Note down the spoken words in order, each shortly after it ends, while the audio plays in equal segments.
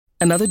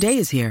Another day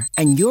is here,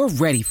 and you're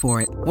ready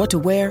for it. What to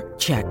wear?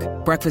 Check.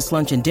 Breakfast,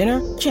 lunch, and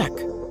dinner? Check.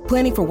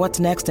 Planning for what's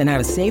next and how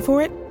to save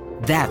for it?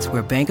 That's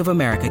where Bank of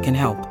America can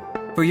help.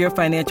 For your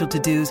financial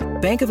to-dos,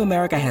 Bank of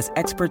America has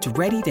experts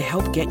ready to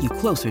help get you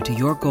closer to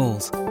your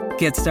goals.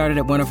 Get started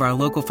at one of our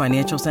local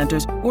financial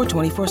centers or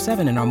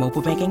 24/7 in our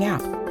mobile banking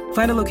app.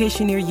 Find a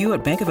location near you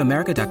at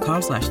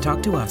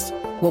bankofamerica.com/talktous.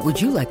 What would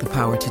you like the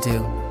power to do?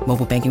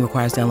 Mobile banking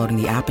requires downloading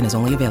the app and is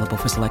only available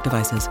for select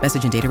devices.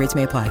 Message and data rates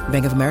may apply.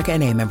 Bank of America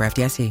N.A., member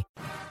FDIC.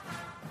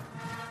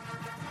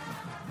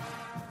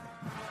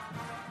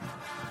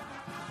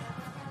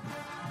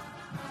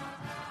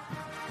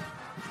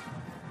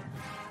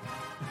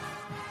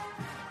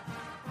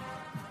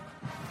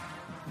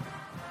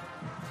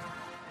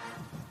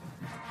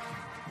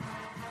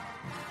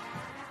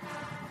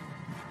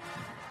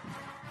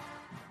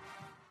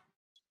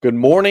 Good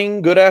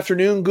morning, good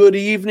afternoon, good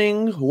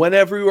evening,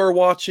 whenever you are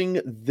watching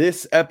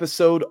this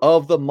episode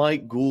of the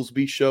Mike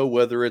Goolsby Show,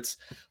 whether it's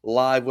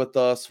live with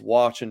us,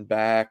 watching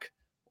back,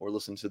 or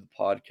listening to the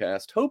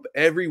podcast. Hope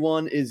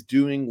everyone is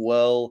doing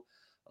well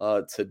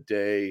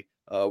today.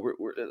 We're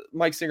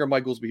Mike Singer,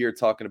 Mike Goolsby here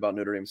talking about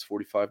Notre Dame's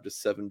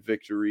 45-7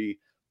 victory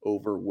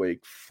over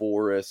Wake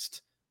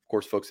Forest. Of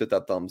course, folks, hit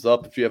that thumbs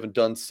up if you haven't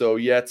done so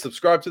yet.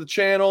 Subscribe to the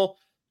channel.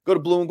 Go to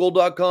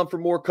blueandgold.com for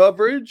more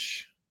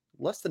coverage.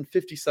 Less than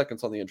 50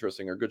 seconds on the intro,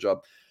 Singer. Good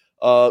job.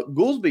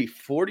 Goolsby,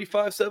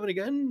 45-7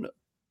 again.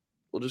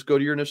 We'll just go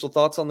to your initial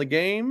thoughts on the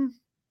game.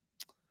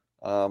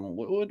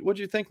 What'd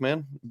you think,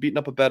 man? Beating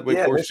up a bad Wake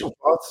Forest. Initial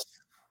thoughts.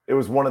 It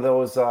was one of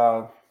those.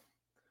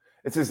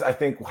 It's just, I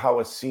think,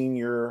 how a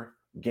senior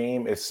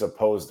game is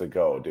supposed to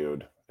go,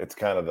 dude. It's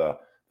kind of the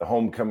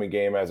homecoming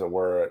game, as it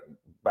were,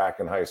 back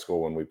in high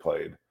school when we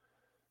played.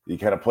 You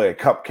kind of play a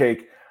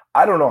cupcake.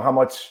 I don't know how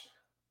much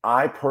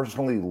I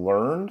personally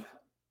learned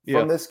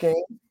from this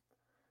game.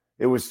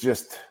 It was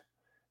just,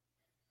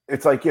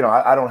 it's like, you know,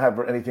 I don't have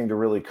anything to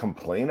really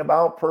complain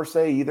about per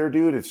se either,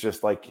 dude. It's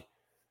just like,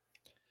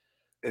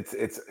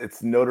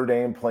 it's Notre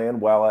Dame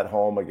playing well at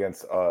home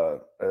against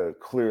a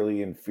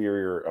clearly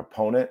inferior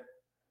opponent.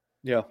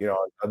 Yeah. You know,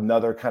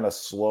 another kind of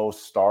slow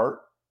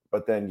start,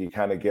 but then you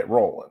kind of get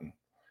rolling.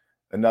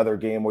 Another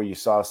game where you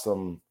saw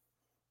some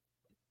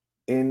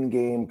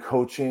in-game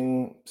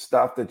coaching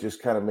stuff that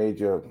just kind of made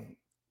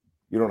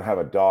you don't have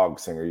a dog,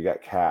 Singer, you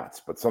got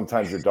cats, but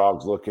sometimes your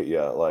dogs look at you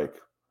like,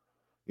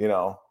 you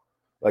know,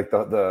 like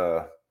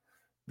the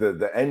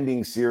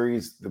ending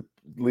series, the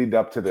lead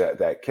up to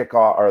that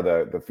kickoff or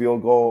the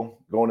field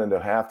goal going into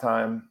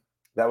halftime.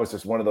 That was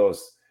just one of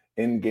those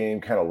in-game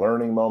kind of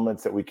learning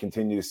moments that we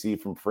continue to see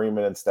from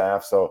Freeman and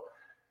staff. So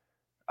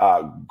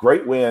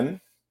great win,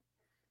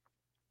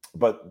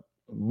 but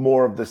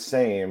more of the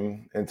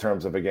same in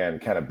terms of, again,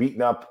 kind of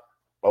beating up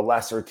a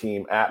lesser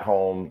team at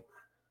home.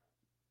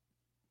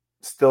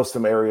 Still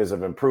some areas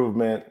of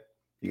improvement.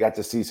 You got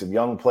to see some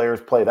young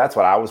players play. That's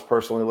what I was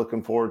personally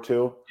looking forward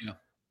to.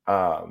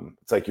 Yeah.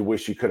 It's like you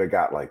wish you could have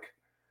got like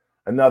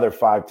another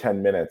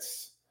 5-10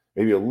 minutes,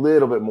 maybe a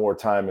little bit more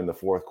time in the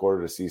fourth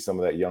quarter to see some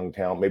of that young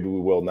talent. Maybe we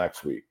will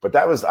next week. But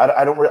that was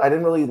I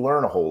didn't really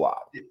learn a whole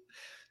lot.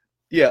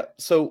 Yeah.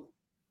 So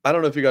I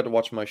don't know if you got to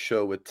watch my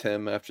show with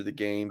Tim after the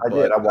game. I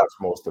did. I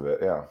watched most of it.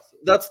 Yeah.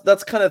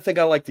 That's kind of thing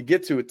I like to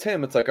get to with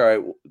Tim. It's like, all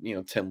right, you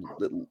know,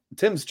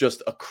 Tim's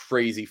just a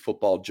crazy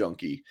football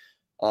junkie.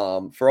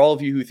 For all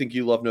of you who think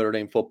you love Notre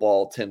Dame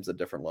football, Tim's a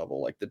different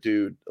level. Like the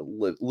dude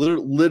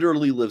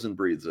literally lives and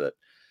breathes it.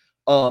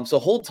 So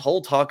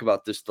whole talk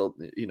about this,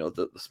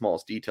 the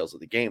smallest details of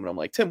the game, and I'm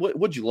like, Tim,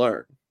 what'd you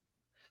learn?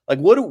 Like,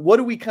 what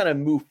do we kind of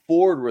move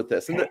forward with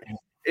this? And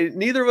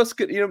neither of us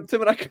could,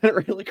 Tim and I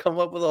couldn't really come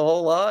up with a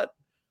whole lot.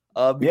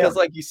 Because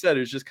like you said,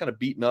 it was just kind of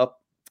beaten up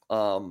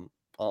on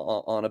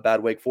a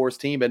bad Wake Forest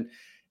team. And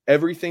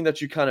everything that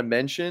you kind of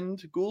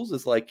mentioned, Ghouls,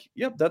 is like,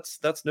 yep,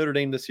 that's Notre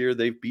Dame this year.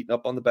 They've beaten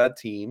up on the bad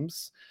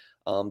teams.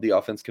 The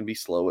offense can be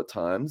slow at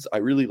times. I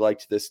really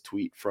liked this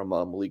tweet from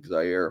Malik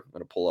Zaire. I'm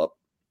going to pull up.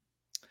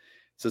 It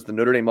says the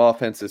Notre Dame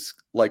offense is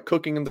like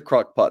cooking in the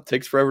crock pot.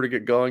 Takes forever to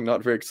get going.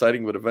 Not very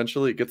exciting, but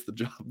eventually it gets the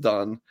job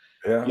done.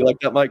 Yeah. You like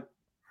that, Mike?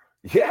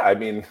 Yeah, I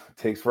mean, it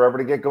takes forever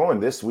to get going.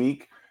 This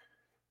week,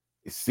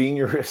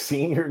 senior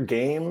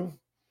game,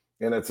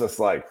 and it's just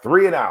like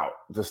 3 and out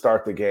to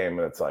start the game,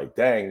 and it's like,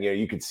 dang,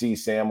 you could see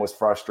Sam was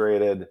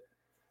frustrated.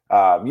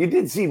 You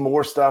did see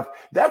more stuff.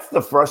 That's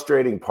the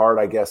frustrating part,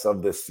 I guess,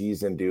 of this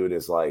season, dude,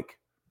 is like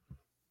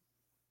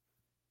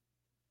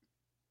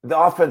the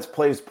offense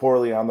plays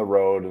poorly on the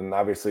road, and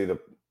obviously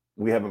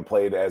we haven't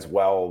played as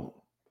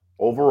well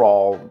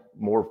overall,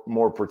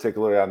 more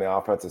particularly on the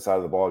offensive side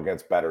of the ball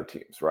against better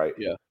teams, right?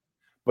 Yeah.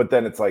 But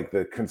then it's like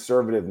the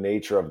conservative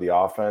nature of the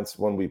offense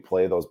when we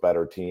play those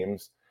better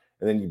teams.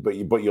 And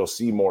then, but you'll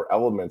see more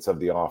elements of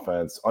the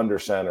offense, under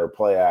center,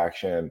 play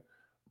action,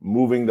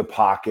 moving the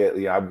pocket.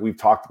 We've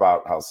talked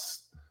about how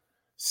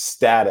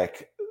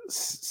static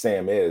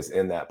Sam is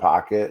in that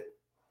pocket.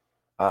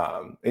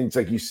 And it's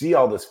like you see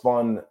all this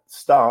fun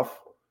stuff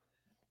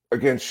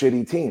against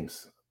shitty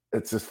teams.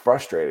 It's just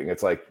frustrating.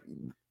 It's like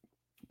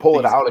pull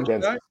it out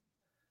against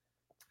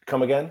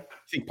Come again? I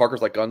think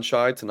Parker's like gun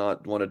shy to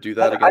not want to do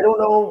that again.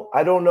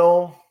 I don't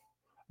know.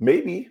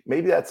 Maybe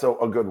that's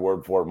a good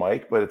word for it,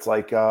 Mike. But it's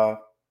like,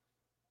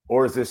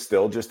 or is this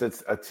still just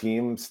it's a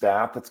team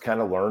staff that's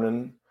kind of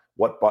learning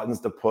what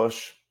buttons to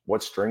push,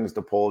 what strings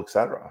to pull,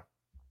 etc.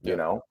 You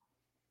know.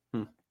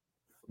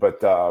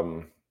 But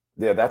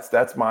yeah,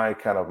 that's my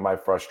kind of my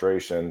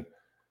frustration.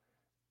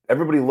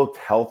 Everybody looked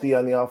healthy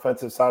on the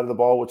offensive side of the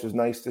ball, which is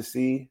nice to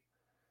see,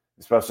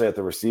 especially at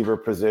the receiver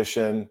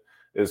position.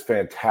 It was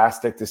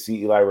fantastic to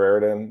see Eli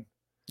Raridan.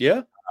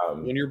 Yeah,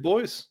 one of your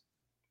boys.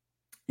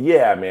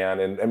 Yeah,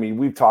 man. And I mean,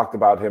 we've talked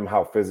about him,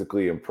 how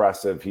physically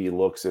impressive he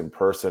looks in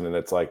person. And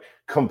it's like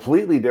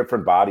completely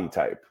different body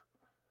type.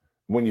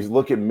 When you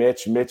look at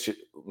Mitch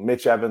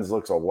Evans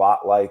looks a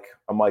lot like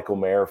a Michael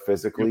Mayer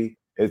physically.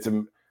 It's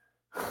a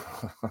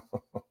I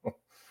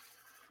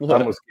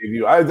almost gave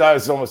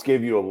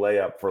you a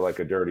layup for like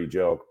a dirty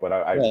joke, but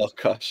oh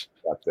gosh,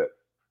 that's it.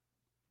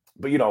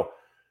 But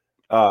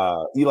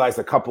Eli's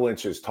a couple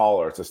inches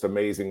taller. It's just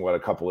amazing what a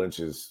couple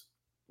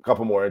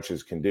more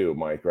inches can do,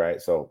 Mike.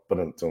 Right? So,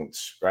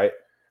 right?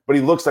 But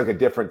he looks like a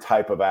different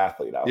type of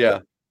athlete out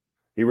there.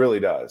 He really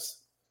does.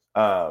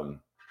 And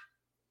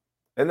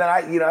then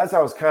as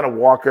I was kind of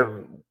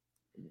walking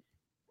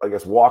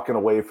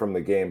away from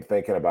the game,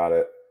 thinking about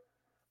it.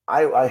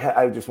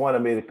 I just want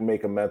to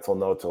make a mental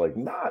note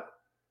to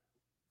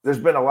there's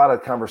been a lot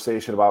of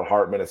conversation about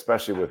Hartman,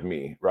 especially with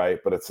me, right?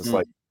 But it's just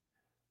like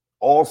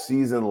all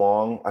season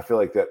long, I feel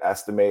like that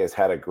Estime has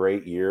had a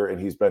great year and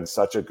he's been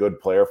such a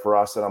good player for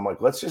us. And I'm like,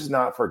 let's just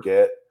not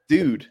forget,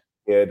 dude,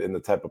 and the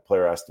type of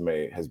player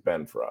Estime has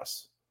been for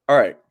us. All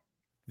right.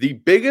 The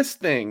biggest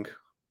thing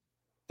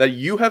that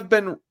you have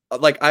been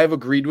I've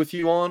agreed with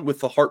you on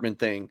with the Hartman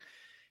thing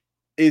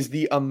is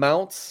the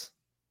amounts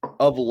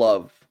of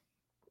love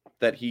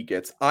that he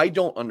gets. I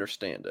don't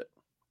understand it.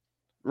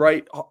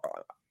 Right?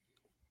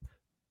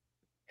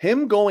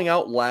 Him going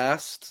out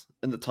last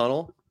in the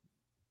tunnel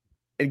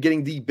and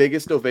getting the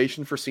biggest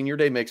ovation for senior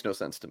day makes no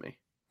sense to me.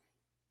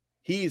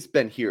 He's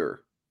been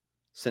here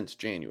since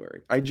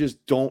January. I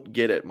just don't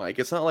get it, Mike.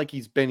 It's not like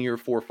he's been here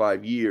 4 or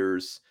 5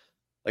 years.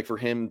 Like for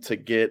him to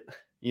get,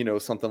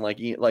 something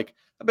like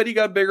I bet he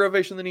got a bigger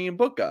ovation than Ian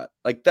Book got.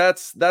 Like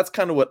that's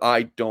kind of what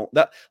I don't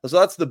so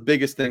that's the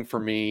biggest thing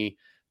for me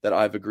that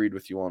I've agreed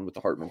with you on with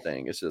the Hartman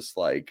thing. It's just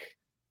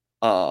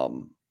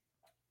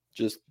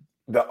just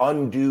the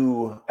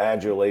undue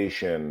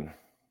adulation.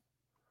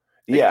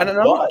 Yeah. And I'm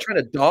not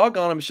trying to dog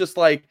on him. It's just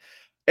like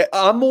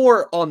I'm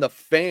more on the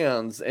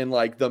fans and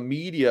the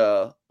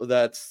media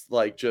that's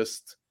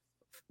just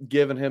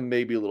giving him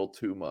maybe a little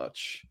too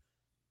much.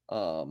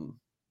 No,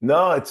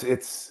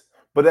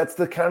 but that's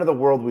the kind of the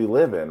world we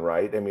live in,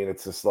 right? I mean,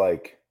 it's just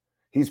like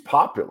he's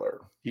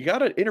popular. You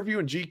got an interview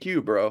in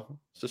GQ, bro.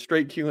 It's a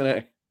straight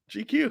Q&A.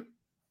 GQ.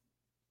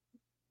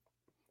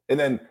 And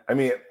then, I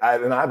mean,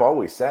 I've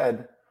always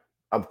said,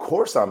 of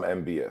course I'm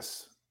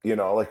envious,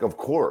 of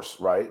course,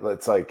 right?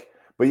 It's like,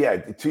 but yeah,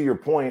 to your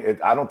point,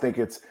 I don't think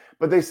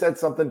but they said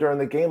something during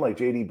the game, like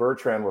JD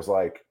Bertrand was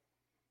like,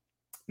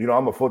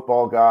 I'm a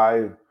football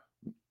guy.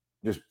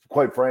 Just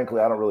quite frankly,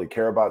 I don't really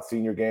care about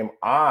senior game.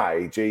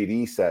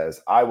 JD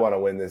says, I want to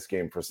win this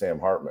game for Sam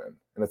Hartman.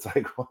 And it's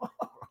like,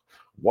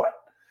 what?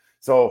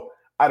 So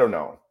I don't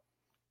know.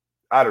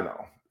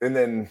 And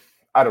then,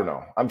 I don't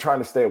know. I'm trying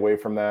to stay away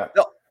from that.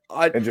 No,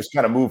 and just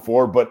kind of move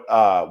forward. But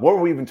what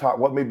were we even talking?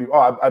 What maybe?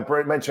 Oh,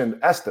 I mentioned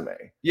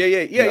Estime.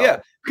 Yeah.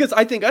 Because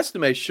I think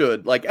Estime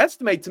should.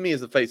 Estime to me is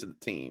the face of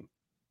the team.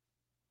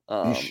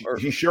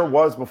 He sure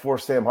was before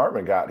Sam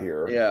Hartman got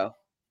here. Yeah.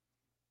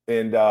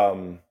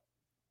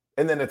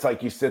 And then it's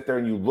like you sit there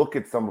and you look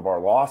at some of our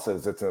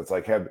losses. It's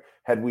like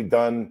had we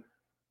done?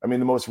 I mean,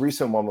 the most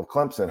recent one with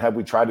Clemson. Had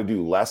we tried to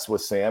do less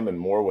with Sam and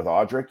more with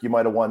Audric, you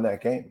might have won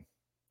that game.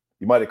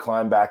 You might have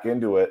climbed back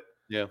into it.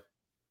 Yeah.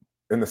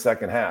 In the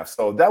second half.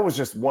 So that was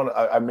just one.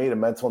 I made a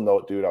mental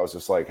note, dude. I was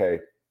just like, hey,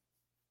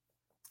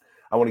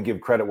 I want to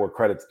give credit where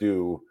credit's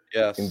due.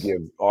 Yes. And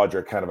give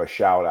Audric kind of a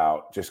shout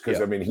out just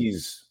because I mean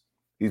he's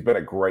been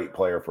a great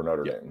player for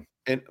Notre Dame.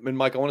 And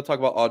Mike, I want to talk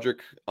about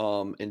Audric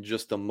in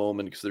just a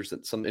moment because there's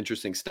some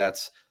interesting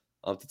stats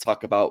to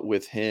talk about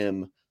with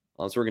him.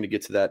 So we're going to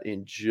get to that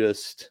in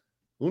just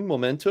un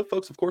momento,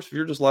 folks. Of course, if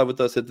you're just live with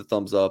us, hit the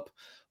thumbs up,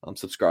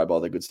 subscribe, all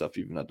that good stuff if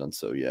you've not done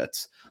so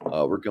yet.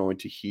 We're going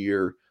to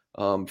hear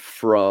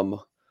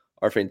from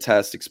our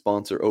fantastic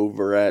sponsor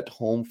over at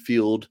Home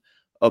Field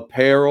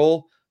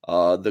Apparel,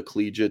 the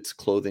collegiate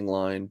clothing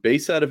line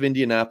based out of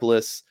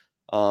Indianapolis.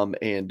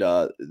 And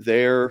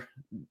their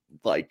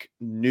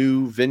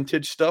new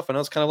vintage stuff. I know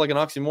it's kind of like an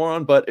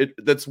oxymoron, but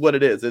that's what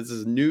it is. This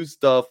is new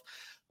stuff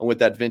with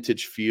that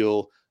vintage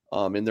feel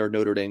in their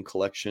Notre Dame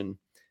collection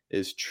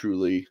is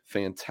truly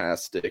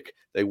fantastic.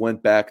 They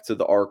went back to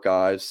the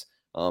archives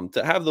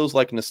to have those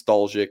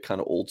nostalgic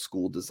kind of old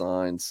school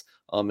designs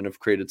and have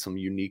created some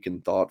unique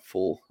and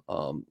thoughtful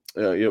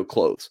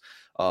clothes.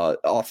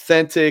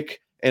 Authentic.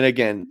 And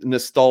again,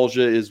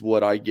 nostalgia is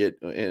what I get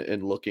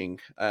in looking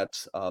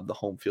at the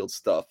home field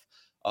stuff.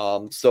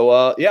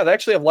 They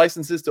actually have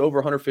licenses to over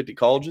 150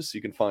 colleges, so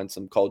you can find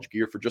some college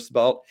gear for just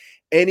about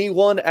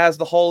anyone as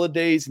the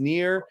holidays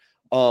near.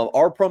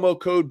 Our promo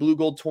code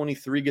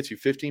BlueGold23 gets you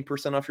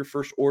 15% off your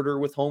first order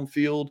with Home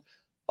Field.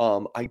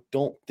 I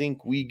don't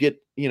think we get,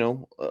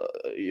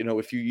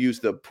 if you use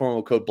the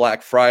promo code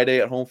Black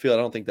Friday at Home Field,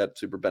 I don't think that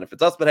super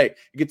benefits us. But hey,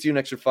 it gets you an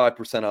extra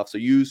 5% off. So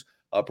use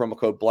promo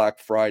code Black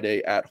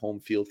Friday at Home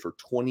Field for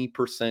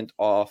 20%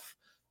 off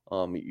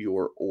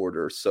your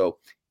order. So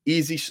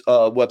easy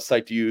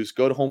website to use.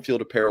 Go to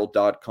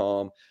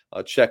homefieldapparel.com.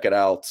 Check it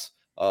out.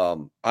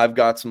 I've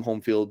got some Home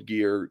Field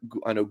gear.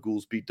 I know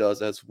Goolsby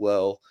does as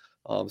well,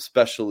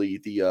 especially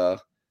the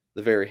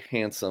very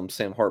handsome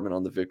Sam Hartman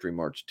on the Victory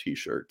March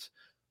t-shirt.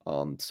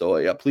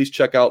 Please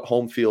check out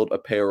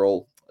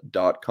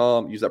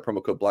homefieldapparel.com. Use that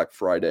promo code Black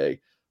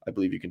Friday. I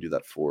believe you can do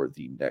that for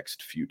the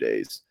next few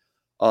days.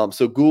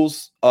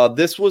 Ghouls,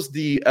 this was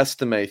the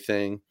Estime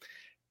thing.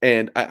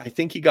 And I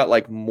think he got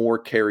like more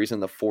carries in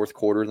the fourth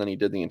quarter than he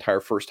did the entire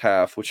first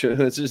half, which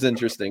is just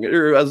interesting. It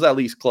was at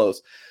least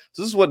close.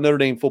 So this is what Notre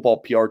Dame football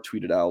PR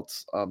tweeted out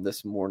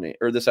this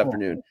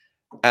afternoon.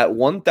 At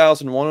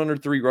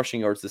 1,103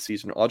 rushing yards this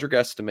season, Audric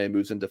Estime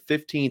moves into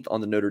 15th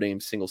on the Notre Dame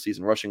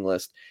single-season rushing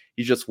list.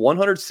 He's just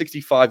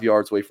 165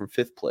 yards away from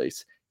 5th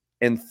place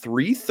and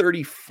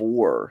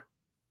 334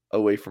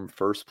 away from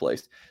first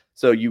place.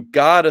 So you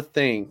got to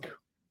think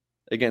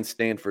against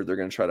Stanford, they're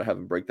going to try to have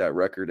him break that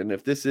record. And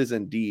if this is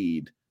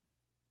indeed,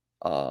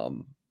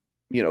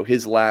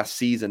 his last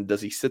season,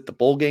 does he sit the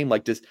bowl game?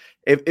 Like this,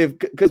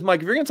 because Mike,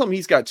 if you're going to tell me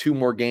he's got 2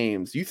 more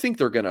games, you think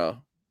they're going to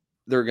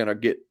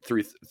get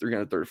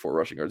 334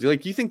 rushing yards.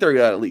 Like, you think they're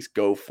going to at least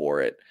go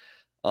for it.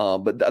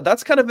 But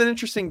that's kind of an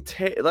interesting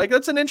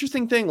that's an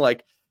interesting thing.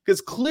 Like, because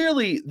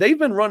clearly they've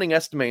been running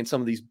Estime in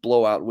some of these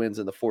blowout wins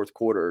in the fourth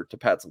quarter to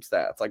pad some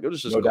stats. Like,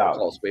 let's just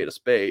call a spade a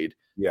spade.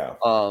 Yeah.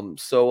 What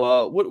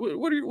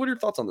are your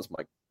thoughts on this,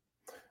 Mike?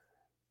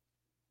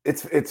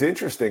 It's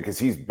interesting because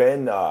he's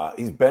been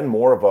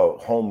more of a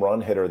home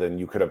run hitter than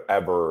you could have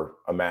ever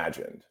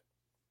imagined,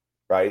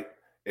 right?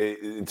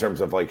 In terms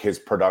of like his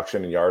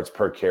production and yards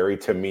per carry.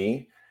 To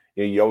me,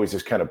 you always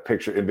just kind of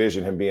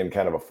envision him being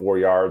kind of a 4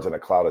 yards and a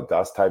cloud of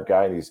dust type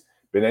guy, and he's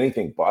been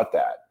anything but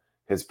that.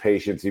 His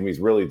patience, he's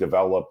really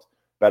developed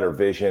better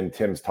vision.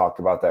 Tim's talked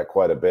about that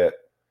quite a bit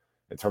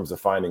in terms of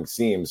finding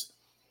seams.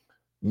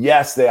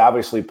 Yes, they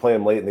obviously play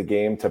him late in the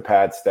game to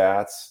pad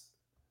stats.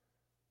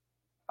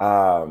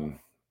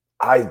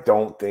 I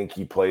don't think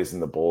he plays in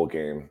the bowl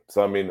game.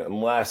 So, I mean,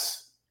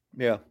 unless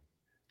in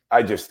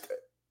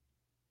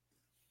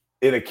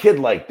a kid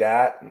like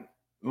that,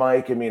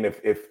 Mike, I mean,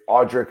 if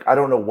Audric, I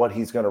don't know what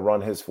he's going to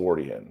run his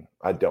 40 in.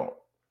 I don't.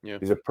 Yeah.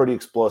 He's a pretty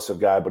explosive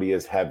guy, but he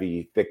is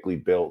heavy, thickly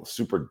built,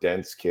 super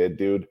dense kid,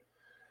 dude.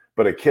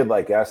 But a kid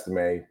like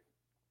Estime,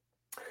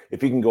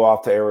 if he can go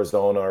off to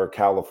Arizona or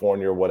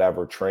California or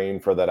whatever,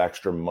 train for that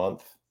extra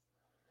month.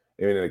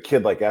 I mean, a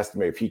kid like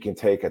Estime, if he can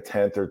take a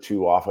 10th or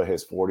 2 off of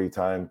his 40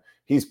 time,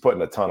 he's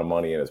putting a ton of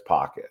money in his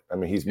pocket. I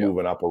mean, he's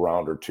moving up a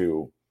round or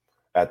 2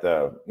 at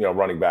the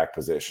running back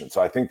position.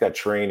 So I think that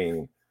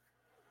training,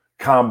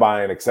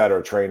 combine, et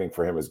cetera, training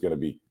for him is going to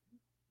be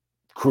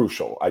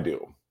crucial. I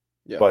do.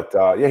 Yeah. But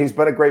he's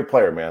been a great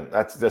player, man.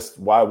 That's just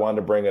why I wanted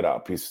to bring it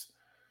up. He's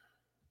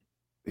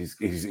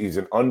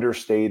an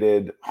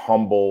understated,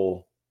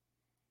 humble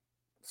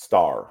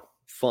star.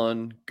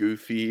 Fun,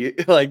 goofy,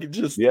 like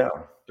just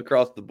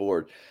across the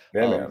board.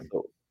 Yeah,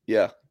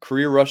 man.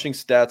 Career rushing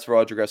stats for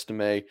Audric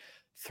Estime,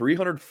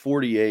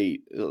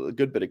 348, a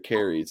good bit of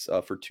carries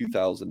for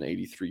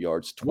 2,083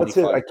 yards. What's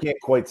his? I can't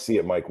quite see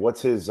it, Mike.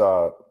 What's his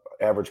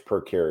average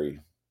per carry?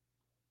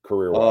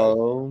 Career-wise?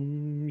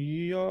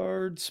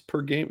 Yards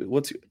per game.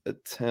 What's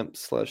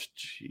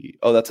attempt/G?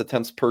 Oh, that's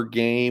attempts per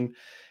game.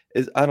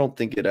 I don't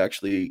think it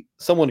actually.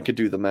 Someone could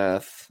do the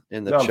math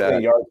in the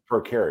chat. Yards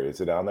per carry, is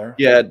it on there?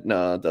 Yeah,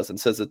 no, it doesn't. It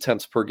says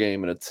attempts per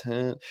game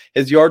and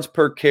his yards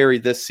per carry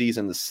this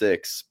season is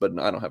 6, but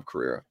I don't have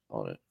career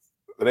on it.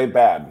 It ain't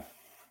bad.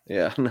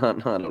 Yeah,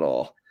 not at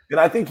all. And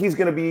I think he's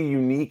going to be a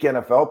unique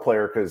NFL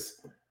player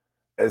because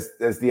as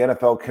the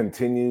NFL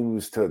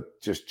continues to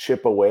just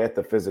chip away at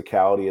the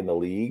physicality in the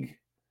league,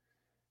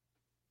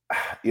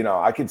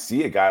 I could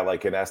see a guy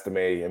like an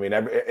Estime. I mean,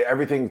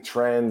 everything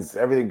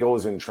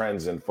goes in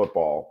trends in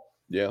football.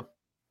 Yeah.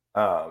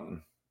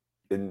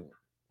 And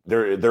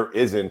there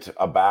isn't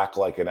a back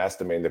like an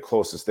Estime. The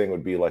closest thing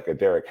would be like a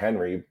Derrick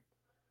Henry,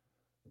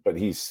 but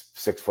he's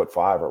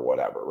 6'5" or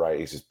whatever, right?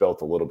 He's just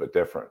built a little bit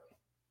different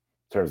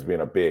in terms of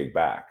being a big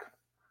back.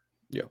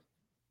 Yeah.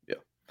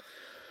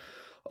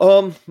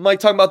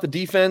 Mike, talking about the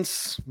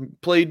defense,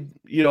 played,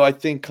 I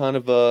think kind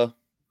of a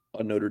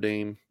Notre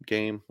Dame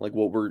game, like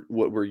what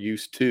we're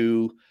used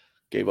to.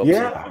 Gave up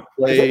some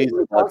plays.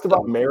 We talked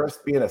about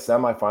Marist being a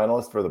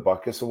semifinalist for the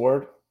Butkus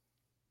Award.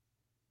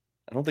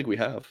 I don't think we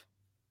have.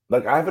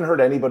 Like, I haven't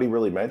heard anybody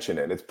really mention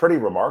it. It's pretty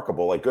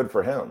remarkable. Like, good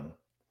for him.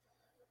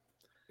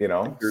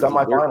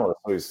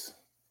 Semifinalist.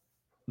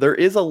 There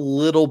is a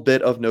little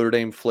bit of Notre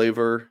Dame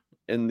flavor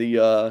in the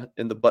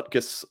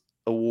Butkus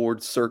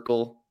Award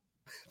circle.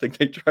 I think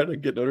they try to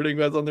get Notre Dame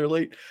guys on there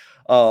late.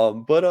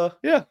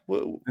 Yeah.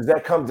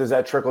 Does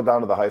that trickle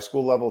down to the high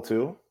school level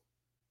too?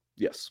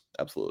 Yes,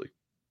 absolutely.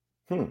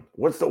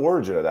 What's the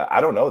origin of that?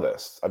 I don't know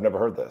this. I've never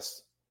heard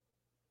this.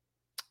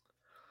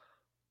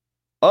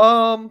 Do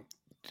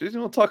you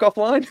want to talk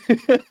offline?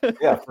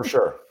 Yeah, for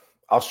sure.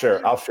 I'll share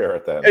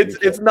it then.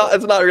 It's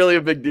not really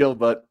a big deal,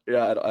 but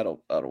yeah, I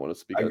don't want to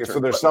speak I out of guess turn. so.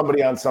 There's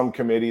somebody on some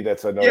committee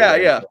that's a Notre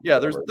Dame. Yeah.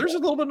 There's a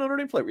little bit of Notre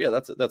Dame flavor. Yeah,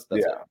 that's it.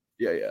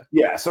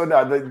 Yeah. So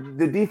no,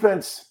 the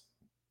defense.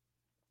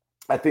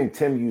 I think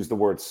Tim used the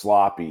word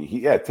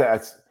sloppy. I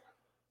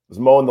was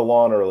mowing the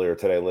lawn earlier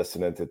today,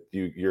 listening to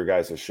your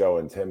guys' show,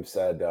 and Tim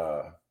said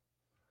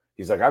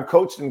he's like, I've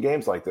coached in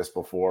games like this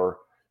before,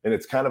 and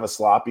it's kind of a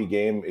sloppy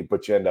game,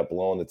 but you end up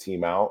blowing the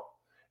team out,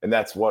 and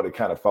that's what it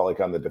kind of felt like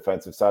on the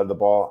defensive side of the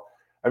ball.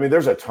 I mean,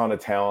 there's a ton of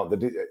talent.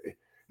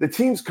 The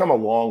team's come a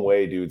long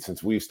way, dude,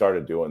 since we've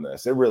started doing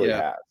this. It really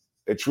has.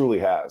 It truly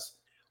has.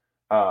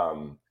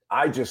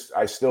 I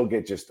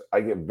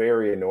get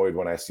very annoyed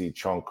when I see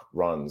chunk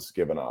runs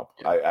given up.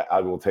 Yeah.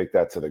 I will take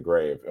that to the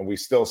grave. And we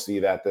still see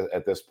that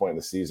at this point in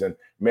the season.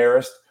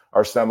 Marist,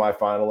 our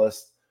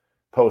semifinalist,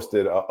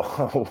 posted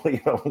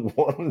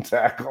one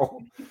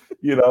tackle.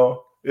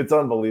 It's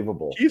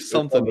unbelievable. He's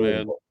something,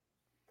 man.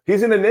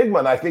 He's an enigma,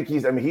 and I think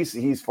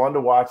he's fun to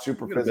watch,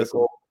 super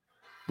physical.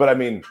 But I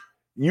mean,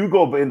 you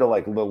go into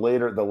like the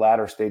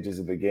latter stages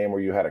of the game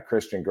where you had a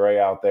Christian Gray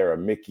out there, a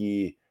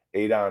Mickey,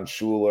 Adon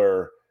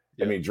Schuler.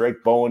 I mean,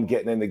 Drake Bowen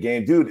getting in the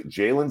game. Dude,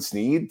 Jalen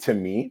Sneed, to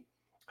me,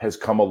 has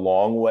come a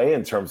long way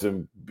in terms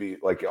of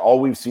all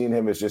we've seen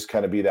him is just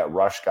kind of be that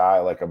rush guy,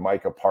 like a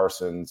Micah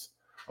Parsons,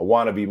 a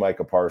wannabe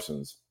Micah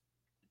Parsons.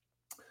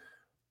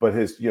 But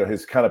his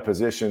kind of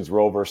positions,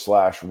 Rover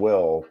 /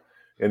 Will,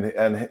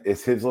 and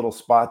it's his little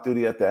spot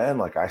duty at the end.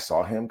 Like I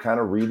saw him kind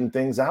of reading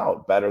things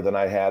out better than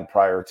I had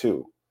prior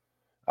to.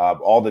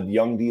 All the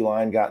young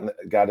D-line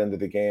got into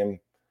the game.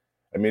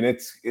 I mean,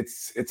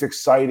 it's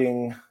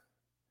exciting.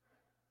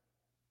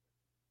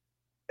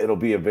 It'll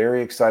be a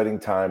very exciting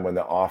time when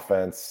the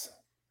offense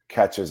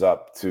catches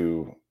up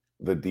to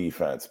the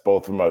defense,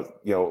 both from a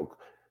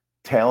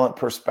talent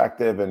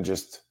perspective and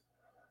just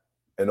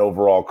an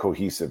overall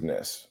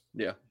cohesiveness.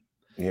 Yeah.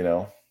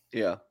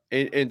 Yeah.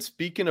 And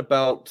speaking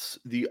about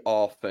the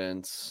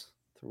offense,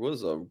 there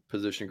was a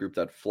position group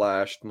that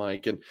flashed,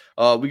 Mike, and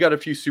we got a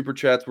few super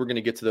chats. We're going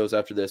to get to those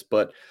after this,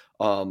 but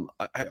I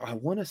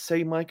want to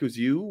say, Mike, it was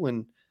you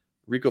when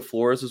Rico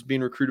Flores was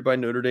being recruited by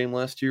Notre Dame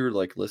last year.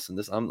 Like, listen,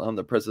 I'm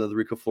the president of the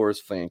Rico Flores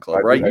fan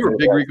club, right? You were a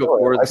big Rico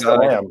Flores guy.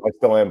 I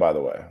still am, by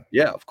the way.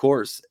 Yeah, of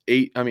course.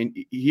 He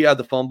had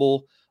the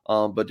fumble,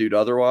 but dude,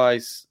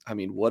 otherwise, I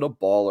mean, what a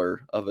baller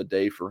of a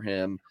day for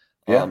him.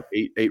 Yeah.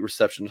 8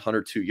 receptions,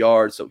 102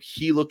 yards. So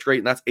he looked great,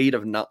 and that's 8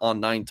 on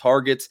 9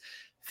 targets.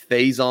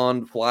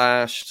 Faison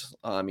flashed.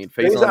 I mean,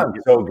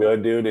 Faison's so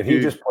good, dude. And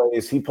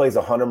he plays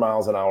 100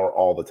 miles an hour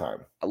all the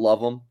time. I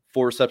love him.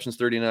 4 receptions,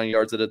 39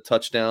 yards at a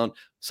touchdown.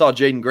 Saw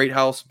Jaden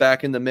Greathouse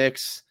back in the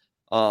mix.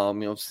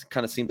 Kind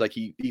of seemed like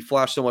he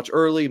flashed so much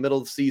early, middle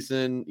of the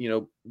season,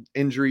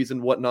 injuries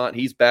and whatnot.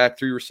 He's back,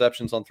 3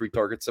 receptions on 3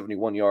 targets,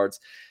 71 yards.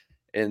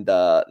 And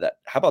how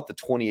about the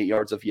 28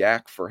 yards of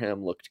yak for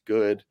him looked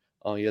good.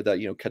 He had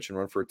that, catch and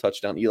run for a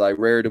touchdown. Eli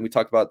Raridan, we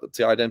talked about the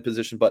tight end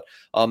position, but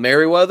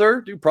Merriweather,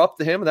 dude, prop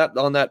to him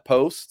on that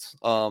post,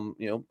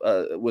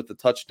 with the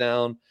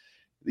touchdown.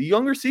 The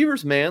young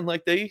receivers, man,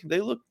 like they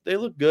look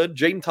good.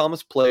 Jaden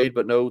Thomas played,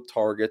 but no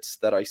targets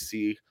that I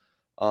see.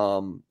 He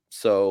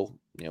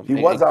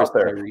was out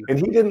there, and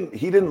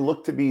he didn't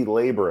look to be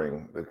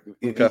laboring.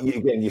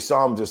 Again, you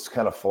saw him just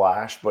kind of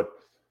flash, but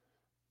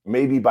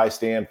maybe by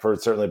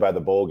Stanford, certainly by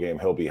the bowl game,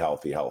 he'll be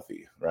healthy,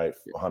 right?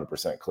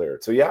 100%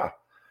 cleared. So yeah.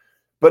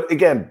 But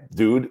again,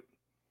 dude,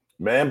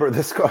 remember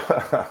this?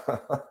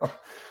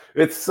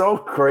 It's so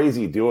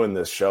crazy doing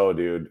this show,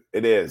 dude.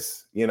 It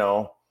is,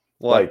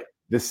 like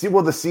the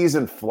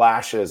season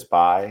flashes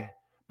by,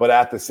 but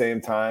at the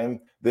same time,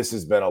 this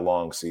has been a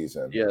long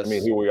season. Yes. I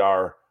mean, here we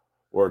are.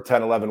 We're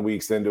 10, 11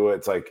 weeks into it.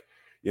 It's like,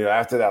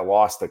 after that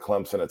loss to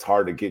Clemson, it's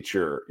hard to get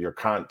your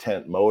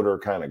content motor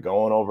kind of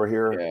going over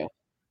here. Yeah.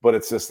 But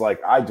it's just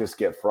like, I just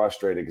get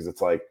frustrated because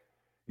it's like,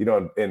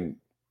 and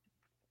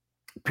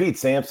Pete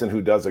Sampson,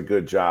 who does a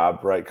good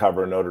job, right,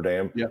 covering Notre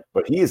Dame,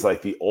 but he's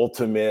like the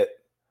ultimate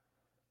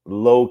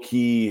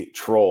low-key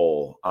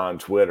troll on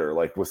Twitter,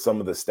 like with some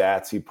of the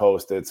stats he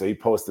posted. So he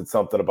posted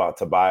something about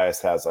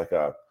Tobias has like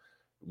a,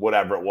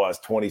 whatever it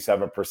was,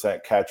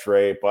 27% catch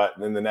rate, but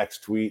in the next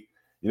tweet,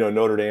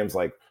 Notre Dame's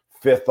like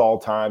 5th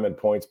all-time in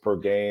points per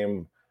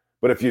game.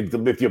 But if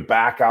you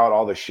back out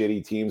all the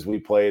shitty teams we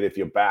played, if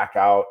you back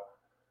out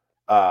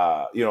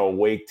a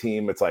Wake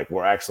team, it's like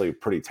we're actually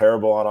pretty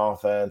terrible on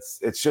offense.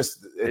 It's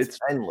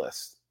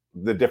endless,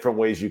 the different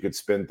ways you could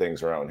spin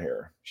things around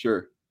here.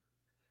 Sure.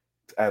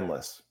 It's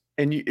endless.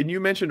 And you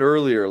mentioned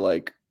earlier,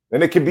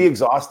 and it can be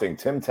exhausting.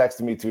 Tim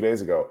texted me 2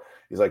 days ago.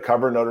 He's like,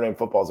 covering Notre Dame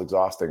football is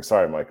exhausting.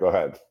 Sorry, Mike, go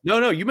ahead.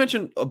 No, you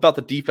mentioned about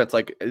the defense.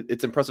 Like,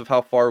 it's impressive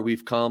how far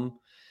we've come.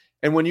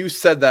 And when you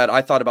said that,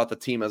 I thought about the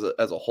team as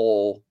a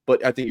whole,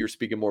 but I think you're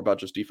speaking more about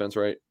just defense,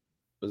 right?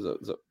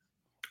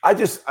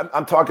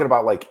 I'm talking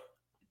about like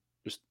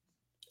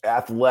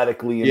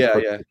athletically in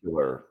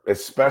particular,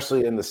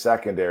 especially in the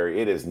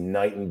secondary, it is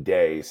night and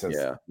day since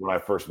when I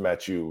first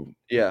met you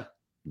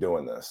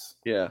doing this.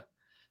 Yeah.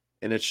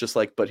 And it's just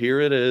like, but here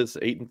it is,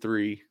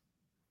 8-3.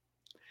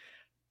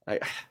 I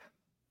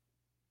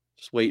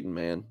just waiting,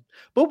 man.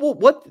 But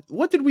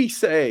what did we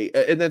say?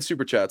 And then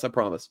super chats, I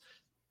promise.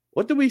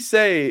 What did we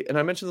say? And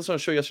I mentioned this on a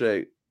show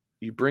yesterday.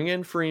 You bring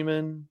in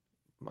Freeman,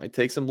 might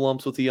take some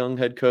lumps with the young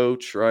head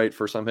coach, right?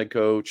 First-time head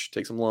coach,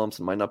 take some lumps.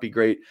 It might not be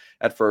great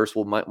at first.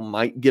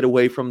 Might get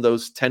away from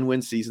those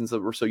 10-win seasons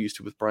that we're so used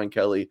to with Brian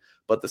Kelly.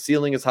 But the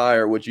ceiling is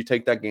higher. Would you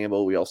take that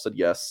gamble? We all said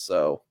yes.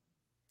 So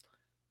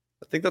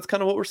I think that's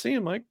kind of what we're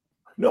seeing, Mike.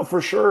 No,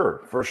 for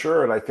sure. For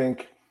sure. And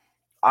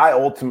I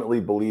ultimately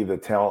believe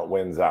that talent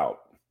wins out.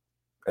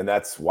 And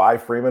that's why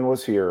Freeman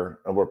was here.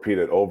 And repeat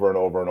it over and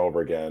over and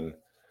over again.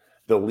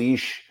 The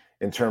leash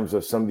in terms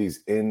of some of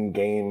these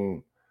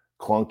in-game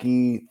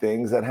clunky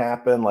things that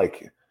happen,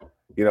 like,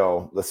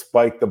 the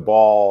spike the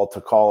ball to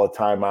call a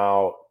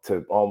timeout,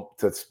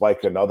 to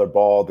spike another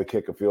ball to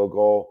kick a field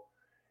goal.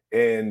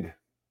 And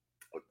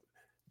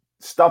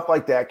stuff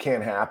like that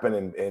can't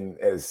happen.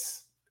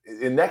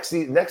 And next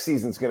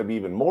season's going to be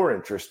even more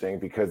interesting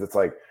because it's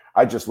like,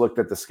 I just looked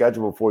at the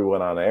schedule before we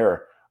went on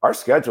air. Our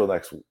schedule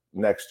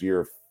next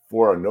year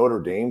for a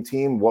Notre Dame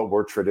team, what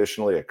we're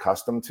traditionally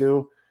accustomed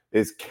to,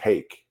 is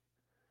cake.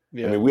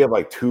 Yeah. I mean, we have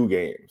like 2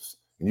 games.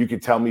 And you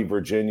could tell me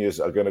Virginia's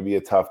going to be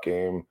a tough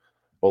game.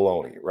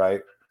 Baloney,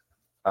 right?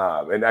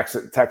 And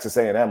Texas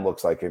A&M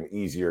looks like an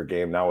easier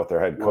game now with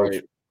their head coach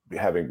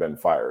having been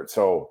fired.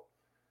 So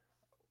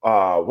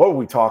what were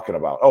we talking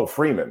about? Oh,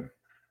 Freeman.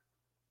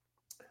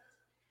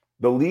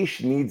 The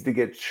leash needs to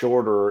get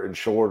shorter and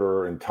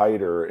shorter and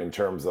tighter in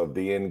terms of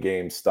the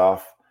in-game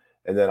stuff.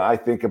 And then I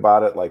think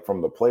about it like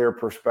from the player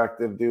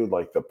perspective, dude,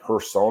 like the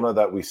persona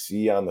that we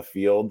see on the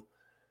field.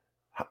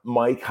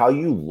 Mike, how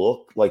you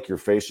look, like your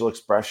facial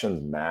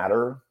expressions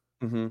matter.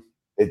 Mm-hmm.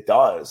 It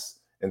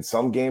does. In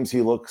some games,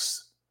 he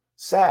looks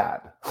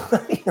sad.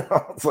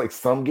 It's like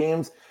some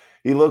games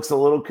he looks a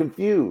little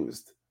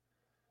confused,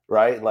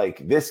 right?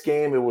 Like this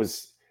game, it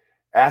was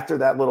after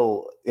that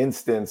little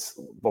instance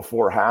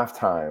before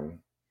halftime,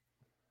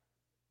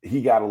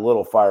 he got a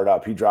little fired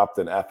up. He dropped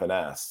an F and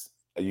S.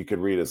 You could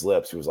read his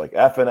lips. He was like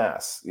F and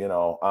S,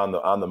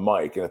 on the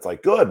mic. And it's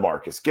like, good,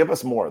 Marcus, give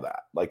us more of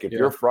that. Like if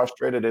you're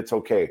frustrated, it's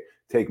okay.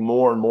 Take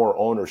more and more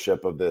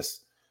ownership of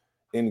this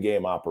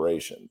in-game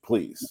operation,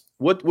 please.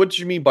 What did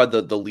you mean by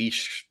the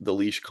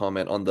leash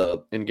comment on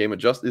the in-game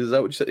adjustment? Is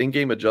that what you said?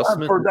 In-game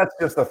adjustment? That's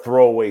just a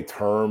throwaway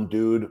term,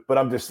 dude. But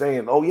I'm just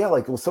saying,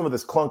 like some of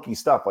this clunky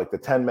stuff, like the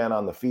 10-man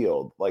on the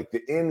field, like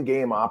the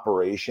in-game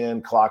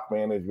operation, clock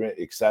management,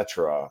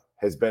 etc.,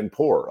 has been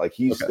poor. Like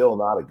he's still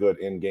not a good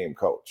in-game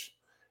coach.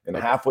 And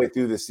halfway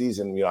through the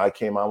season, I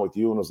came on with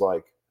you and was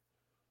like,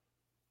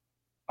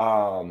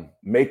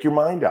 make your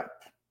mind up.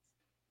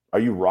 Are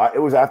you right? It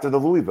was after the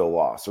Louisville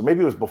loss, or maybe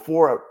it was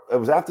before. It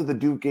was after the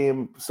Duke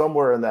game,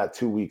 somewhere in that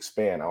 2-week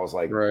span. I was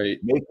like,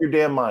 make your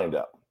damn mind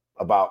up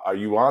about, are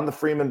you on the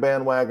Freeman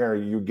bandwagon or are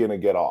you going to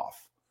get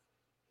off?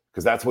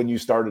 Because that's when you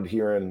started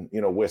hearing,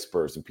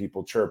 whispers and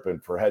people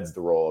chirping for heads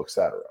to roll,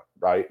 etc.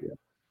 Right? Yeah.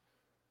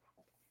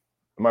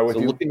 Am I with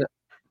you?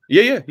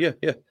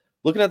 Yeah.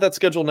 Looking at that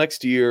schedule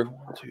next year,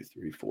 1, 2,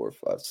 3, 4,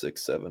 5,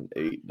 6, 7,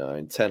 8,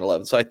 9, 10,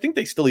 11. So I think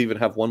they still even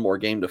have one more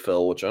game to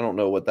fill, which I don't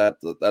know what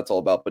that's all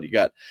about. But you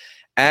got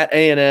at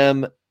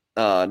A&M,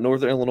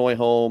 Northern Illinois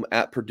home,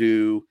 at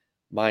Purdue,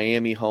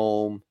 Miami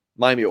home,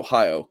 Miami,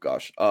 Ohio,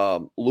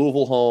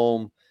 Louisville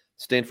home,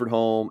 Stanford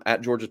home, at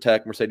Georgia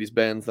Tech,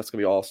 Mercedes-Benz. That's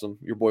going to be awesome.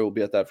 Your boy will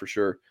be at that for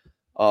sure.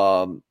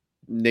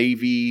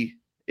 Navy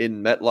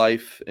in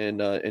MetLife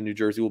in New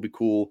Jersey will be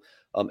cool.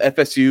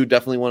 FSU,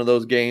 definitely one of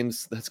those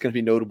games that's going to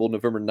be notable.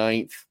 November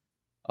 9th,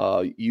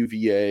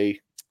 UVA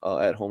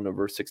at home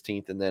November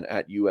 16th, and then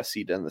at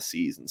USC to end the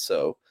season.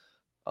 So,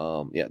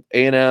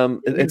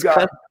 A&M, it's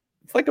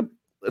like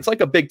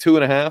a big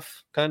 2.5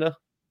 kind of.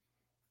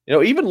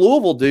 Even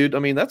Louisville, dude. I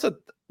mean, that's a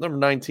number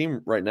 9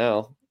 team right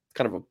now.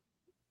 Kind of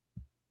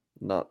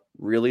not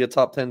really a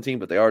top 10 team,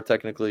 but they are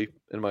technically,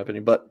 in my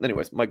opinion. But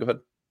anyways, Mike, go ahead.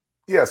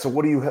 Yeah. So,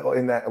 what do you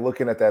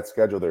looking at that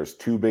schedule? There's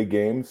 2 big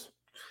games.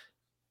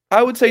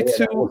 I would say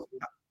 2.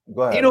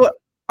 Go ahead. What?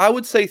 I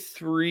would say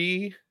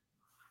 3,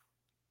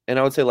 and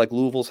I would say like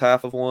Louisville's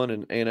half of 1,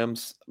 and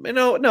A&M's.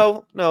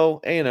 No.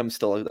 A&M's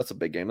still, that's a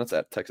big game. That's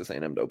at Texas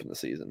A&M to open the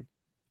season.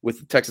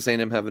 With Texas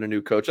A&M having a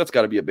new coach, that's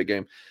got to be a big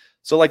game.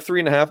 So like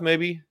 3.5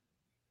 maybe.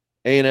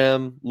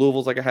 A&M,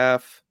 Louisville's like a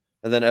half,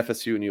 and then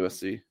FSU and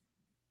USC.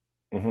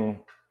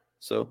 Mm-hmm.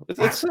 So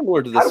it's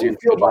similar to this. How do you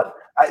feel about?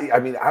 I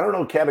mean, I don't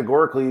know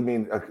categorically. I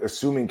mean,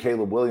 assuming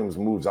Caleb Williams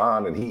moves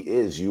on and he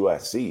is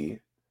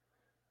USC.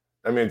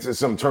 I mean,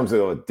 it's in terms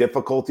of a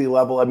difficulty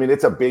level. I mean,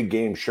 it's a big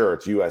game. Sure,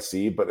 it's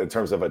USC, but in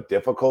terms of a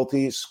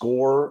difficulty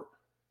score,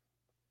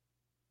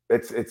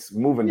 it's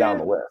moving down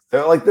the list.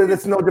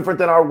 It's no different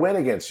than our win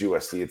against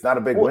USC. It's not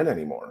a big win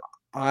anymore.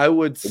 I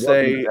would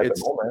say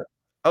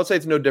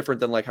it's no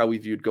different than like how we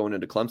viewed going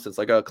into Clemson. It's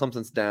like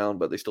Clemson's down,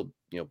 but they still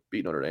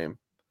beat Notre Dame.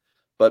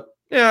 But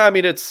yeah, I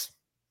mean it's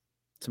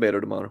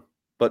tomato.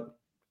 But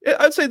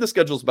I'd say the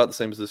schedule is about the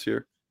same as this year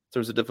in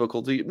terms of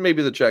difficulty.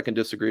 Maybe the chat can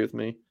disagree with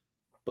me,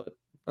 but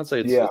I'd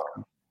say it's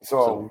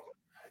So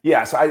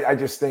I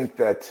just think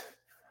that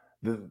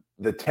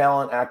the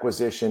talent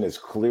acquisition is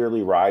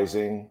clearly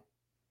rising.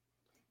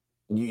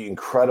 You're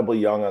incredibly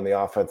young on the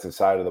offensive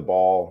side of the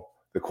ball.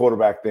 The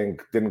quarterback thing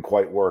didn't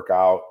quite work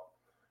out.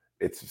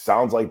 It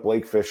sounds like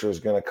Blake Fisher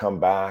is going to come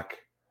back.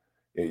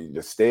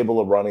 The stable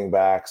of running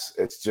backs.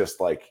 It's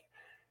just like,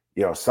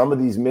 some of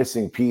these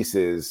missing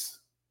pieces,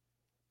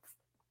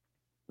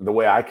 the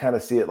way I kind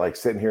of see it, like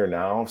sitting here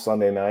now,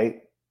 Sunday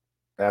night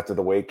after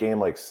the Wake game,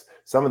 like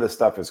some of this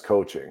stuff is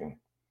coaching.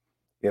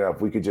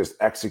 If we could just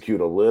execute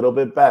a little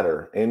bit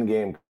better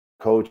in-game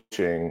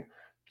coaching,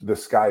 the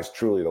sky's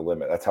truly the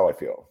limit. That's how I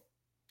feel.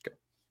 Okay.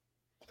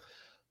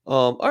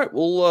 All right,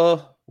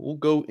 we'll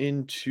go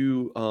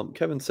into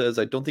Kevin says,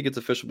 I don't think it's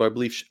official, but I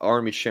believe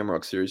Army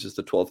Shamrock Series is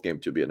the 12th game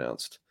to be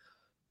announced.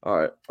 All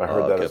right. I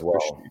heard that as well.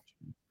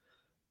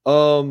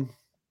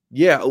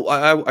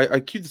 I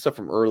queued this up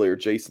from earlier.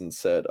 Jason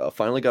said,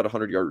 finally got a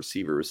 100-yard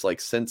receiver. It's like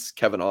since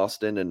Kevin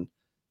Austin and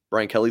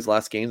Brian Kelly's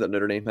last game that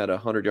Notre Dame had a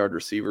 100-yard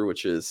receiver,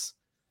 which is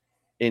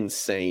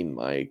insane,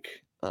 Mike.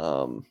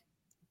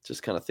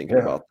 Just kind of thinking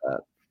about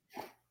that.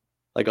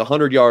 Like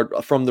 100-yard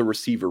from the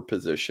receiver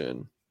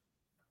position.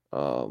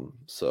 All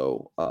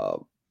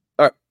right,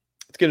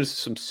 let's get into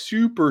some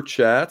super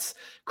chats.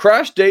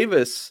 Crash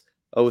Davis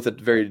with a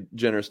very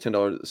generous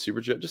 $10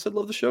 super chat just said,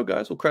 love the show,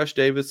 guys. Well, Crash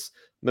Davis,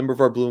 member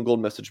of our blue and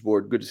gold message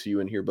board. Good to see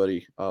you in here,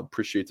 buddy.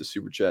 Appreciate the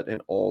super chat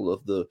and all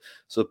of the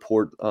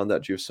support on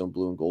that you have shown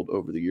blue and gold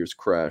over the years.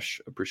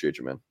 Crash, appreciate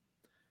you, man.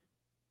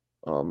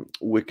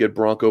 Wicked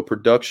Bronco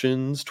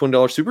Productions,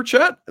 $20 super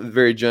chat,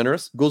 very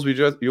generous. Goolsby,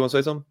 you want to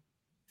say something?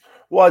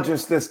 Well,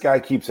 just this guy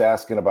keeps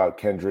asking about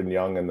Kendron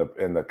Young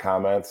in the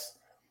comments.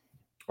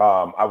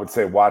 I would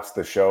say watch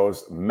the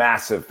shows.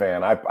 Massive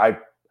fan.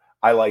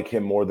 I like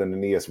him more than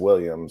Aeneas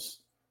Williams.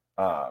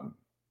 I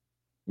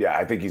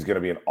think he's going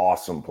to be an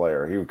awesome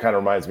player. He kind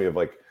of reminds me of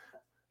like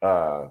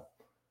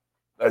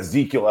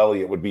Ezekiel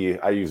Elliott would be.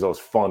 I use those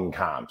fun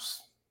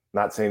comps.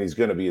 Not saying he's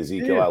going to be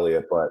Ezekiel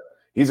Elliott, but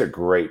he's a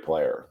great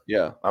player.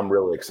 Yeah, I'm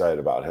really excited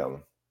about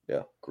him.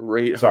 Yeah,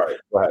 great. Sorry,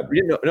 go ahead.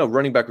 No,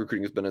 running back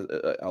recruiting has been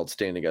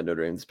outstanding at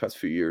Notre Dame this past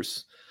few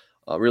years.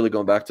 Really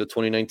going back to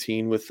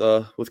 2019 with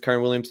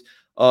Kyron Williams.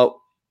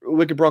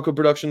 Wicked Bronco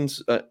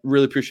Productions,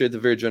 really appreciate the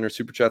very generous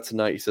super chat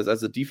tonight. He says,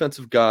 as a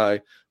defensive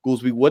guy,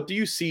 Goolsby, what do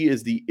you see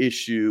as the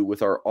issue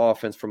with our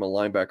offense from a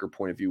linebacker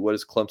point of view? What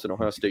is Clemson,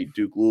 Ohio State,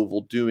 Duke,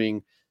 Louisville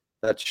doing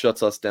that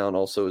shuts us down?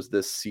 Also, is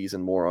this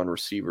season more on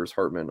receivers,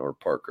 Hartman or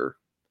Parker?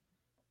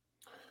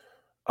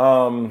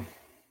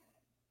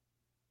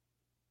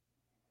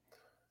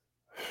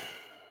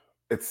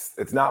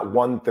 It's not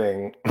one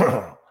thing,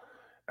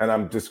 and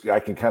I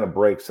can kind of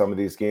break some of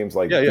these games.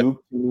 Like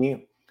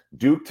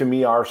Duke to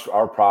me,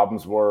 our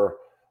problems were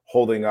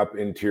holding up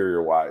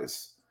interior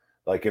wise.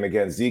 Like, and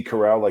again, Zeke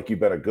Corral, like, you've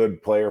been a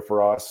good player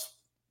for us,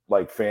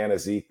 like fan of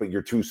Zeke, but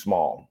you're too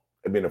small.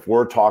 I mean, if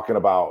we're talking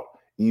about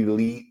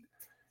elite,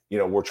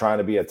 we're trying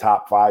to be a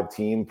top 5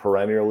 team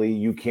perennially,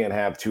 you can't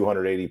have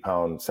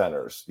 280-pound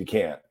centers. You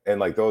can't. And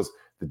like the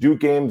Duke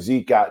game,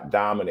 Zeke got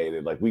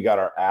dominated. Like, we got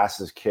our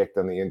asses kicked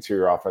on the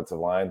interior offensive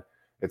line.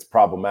 It's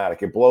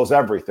problematic. It blows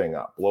everything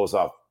up, blows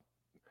up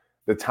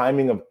the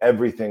timing of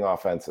everything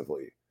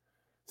offensively.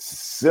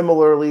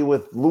 Similarly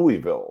with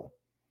Louisville,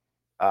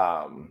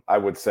 I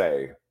would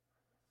say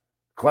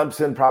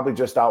Clemson probably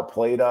just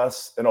outplayed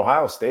us. And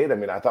Ohio State, I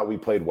mean, I thought we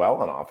played well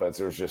on offense.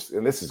 There's just,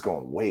 and this is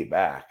going way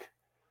back.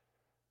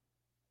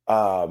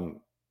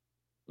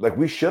 Like,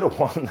 we should have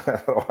won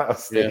that Ohio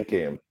State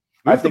game.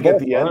 I think at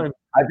the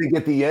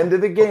end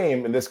of the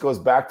game, and this goes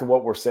back to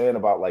what we're saying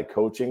about like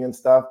coaching and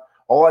stuff,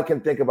 all I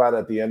can think about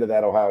at the end of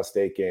that Ohio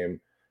State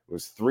game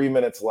was 3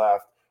 minutes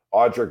left.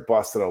 Audric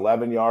busted an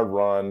 11-yard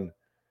run,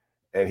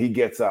 and he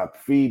gets up,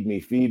 feed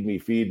me,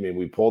 and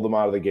we pulled him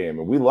out of the game.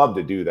 And we love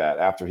to do that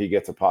after he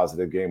gets a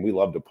positive game. We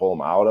love to pull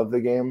him out of the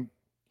game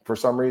for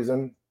some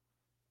reason.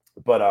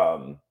 But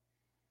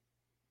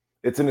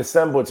it's an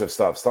assemblage of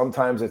stuff.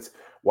 Sometimes it's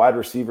wide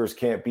receivers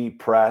can't beat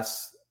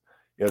press.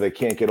 They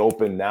can't get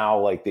open now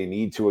like they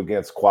need to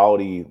against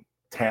quality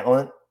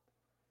talent.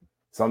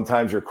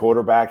 Sometimes your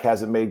quarterback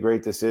hasn't made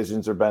great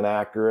decisions or been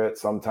accurate.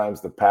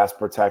 Sometimes the pass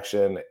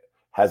protection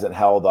hasn't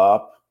held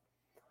up.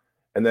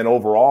 And then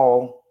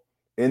overall,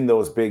 in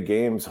those big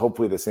games,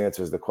 hopefully this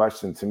answers the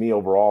question. To me,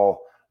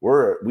 overall,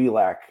 we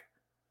lack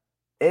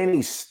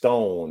any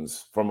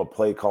stones from a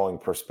play calling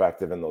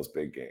perspective in those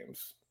big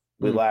games.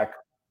 We lack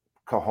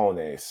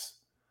cojones.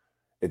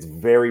 It's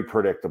very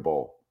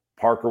predictable.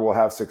 Parker will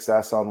have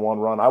success on one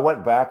run. I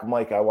went back.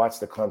 I watched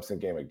the Clemson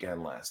game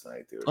again last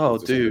night, dude. Oh,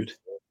 dude.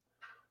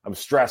 I'm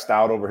stressed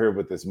out over here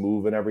with this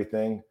move and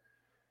everything.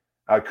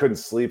 I couldn't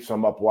sleep, so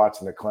I'm up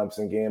watching the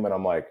Clemson game, and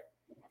I'm like,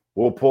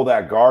 we'll pull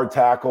that guard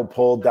tackle,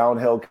 pull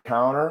downhill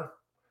counter.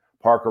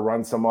 Parker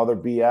runs some other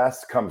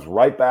BS, comes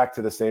right back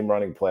to the same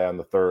running play on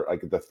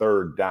the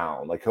third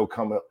down. Like, he'll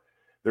come up.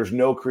 There's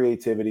no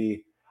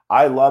creativity.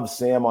 I love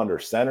Sam under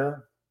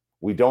center.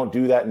 We don't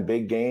do that in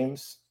big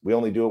games. We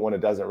only do it when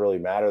it doesn't really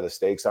matter. The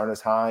stakes aren't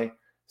as high.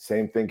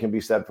 Same thing can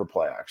be said for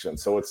play action.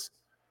 So it's,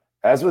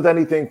 as with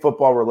anything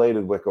football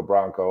related, Wicked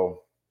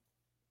Bronco.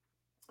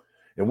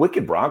 And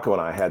Wicked Bronco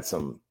and I had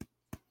some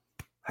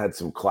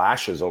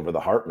clashes over the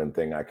Hartman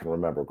thing. I can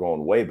remember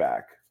going way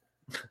back.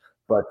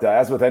 But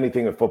as with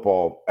anything in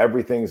football,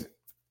 everything's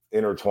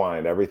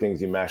intertwined.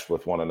 Everything's enmeshed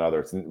with one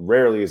another. It's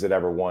rarely is it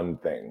ever one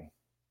thing.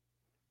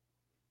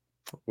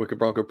 Wicked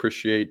Bronco,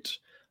 appreciate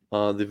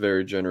the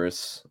very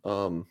generous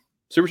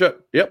super chat.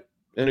 Yep,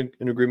 in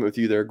agreement with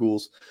you there,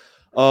 Ghouls.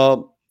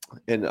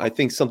 And I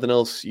think something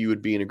else you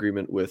would be in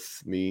agreement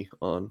with me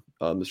on,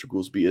 Mr.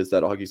 Goolsby, is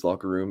that Augie's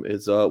Locker Room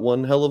is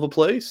one hell of a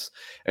place.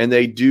 And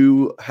they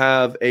do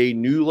have a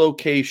new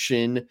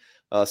location,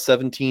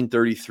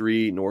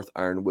 1733 North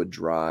Ironwood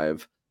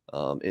Drive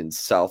in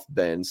South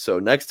Bend. So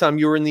next time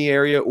you're in the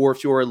area, or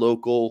if you're a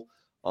local,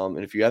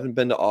 and if you haven't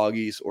been to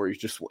Augie's, or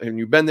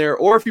you've been there,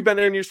 or if you've been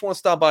there and you just want to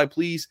stop by,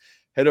 please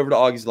head over to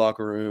Augie's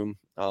Locker Room.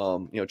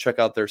 Check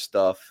out their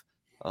stuff.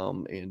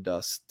 And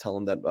tell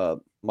them that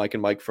Mike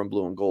and Mike from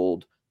Blue and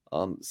Gold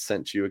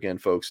sent you again,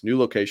 folks. New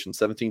location,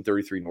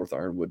 1733 North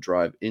Ironwood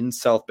Drive in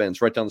South Bend.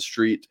 It's right down the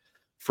street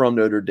from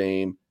Notre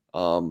Dame.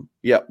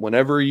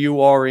 Whenever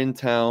you are in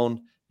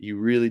town, you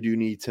really do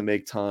need to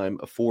make time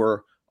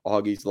for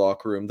Augie's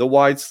Locker Room. The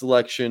wide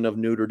selection of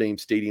Notre Dame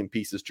Stadium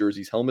pieces,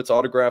 jerseys, helmets,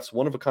 autographs,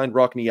 one-of-a-kind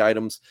Rockney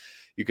items.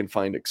 You can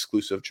find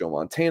exclusive Joe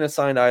Montana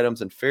signed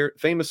items and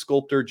famous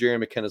sculptor Jerry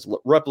McKenna's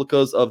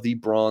replicas of the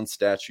bronze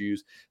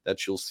statues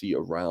that you'll see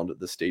around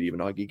the stadium.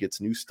 And Augie gets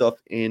new stuff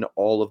in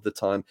all of the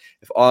time.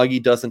 If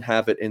Augie doesn't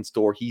have it in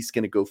store, he's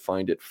going to go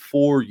find it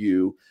for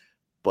you.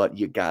 But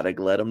you got to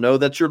let him know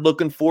that you're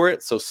looking for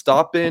it. So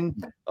stop in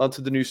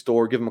to the new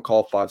store. Give him a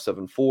call,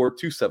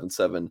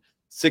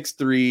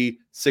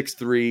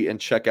 574-277-6363,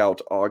 and check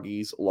out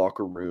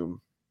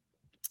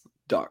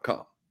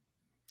Augie'sLockerRoom.com.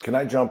 Can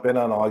I jump in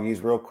on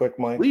Augie's real quick,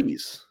 Mike?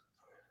 Please.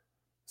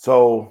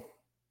 So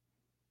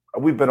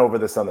we've been over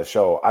this on the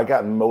show. I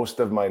got most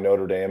of my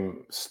Notre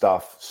Dame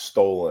stuff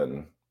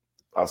stolen.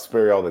 I'll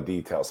spare you all the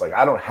details. Like,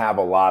 I don't have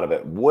a lot of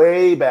it.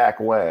 Way back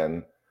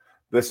when,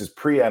 this is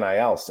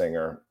pre-NIL,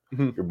 Singer,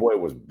 your boy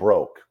was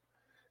broke.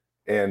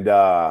 And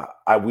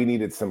we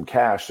needed some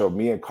cash. So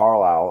me and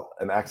Carlisle,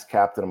 an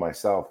ex-captain and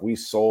myself, we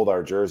sold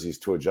our jerseys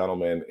to a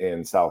gentleman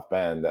in South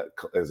Bend that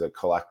is a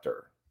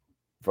collector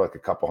for like a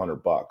couple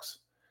 $100.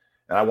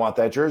 And I want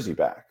that jersey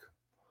back.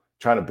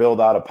 Trying to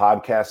build out a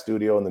podcast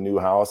studio in the new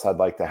house. I'd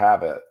like to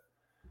have it.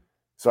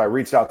 So I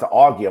reached out to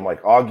Augie. I'm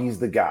like, Augie's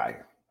the guy.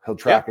 He'll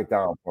track it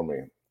down for me.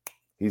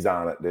 He's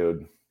on it,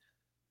 dude.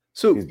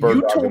 So He's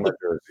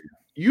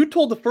you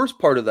told the first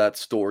part of that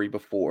story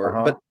before,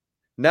 but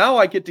now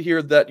I get to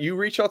hear that you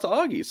reached out to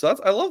Augie. So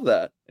I love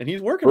that. And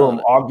he's working on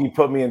it. Augie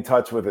put me in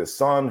touch with his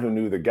son who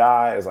knew the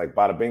guy. It's like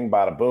bada bing,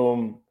 bada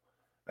boom.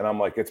 And I'm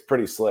like, it's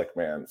pretty slick,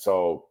 man.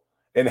 So,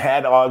 and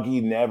had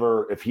Augie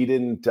never, if he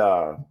didn't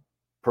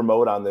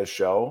promote on this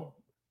show,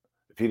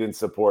 if he didn't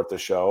support the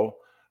show,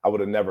 I would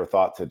have never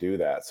thought to do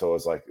that. So it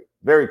was like,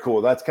 very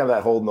cool. That's kind of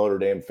that whole Notre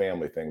Dame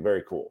family thing.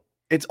 Very cool.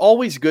 It's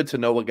always good to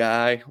know a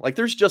guy. Like,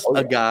 there's just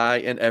a guy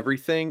and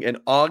everything.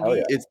 And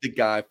Augie is the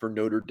guy for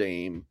Notre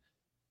Dame.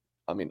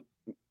 I mean,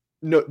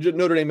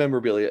 Notre Dame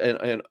memorabilia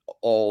and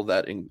all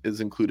that is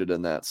included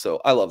in that.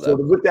 So I love that. So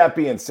with that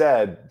being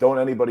said, don't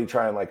anybody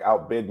try and like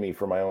outbid me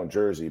for my own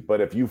jersey.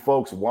 But if you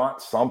folks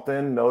want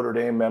something Notre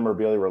Dame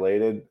memorabilia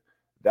related,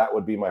 that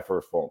would be my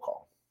first phone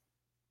call.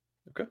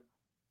 Okay,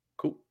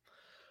 cool.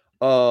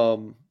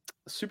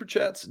 Super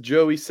chats.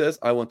 Joey says,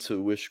 I want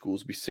to wish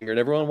Goolsby Singer and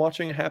everyone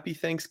watching a happy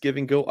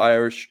Thanksgiving. Go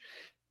Irish.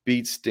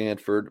 Beat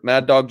Stanford.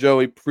 Mad Dog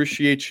Joey,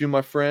 appreciate you,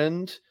 my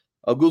friend.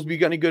 Goolsby, you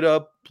got any good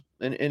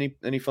and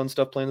any fun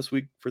stuff planned this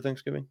week for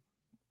Thanksgiving?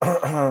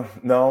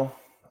 No.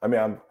 I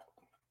mean,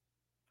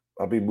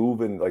 I'll be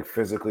moving, like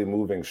physically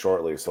moving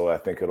shortly. So I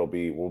think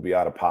we'll be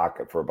out of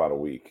pocket for about a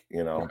week,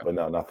 but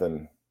no,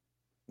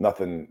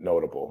 nothing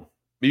notable.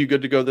 Are you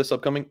good to go this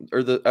upcoming or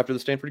after the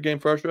Stanford game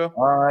for our show?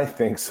 I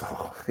think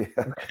so.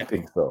 Yeah, I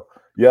think so.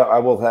 Yeah, I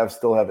will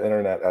still have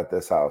internet at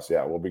this house.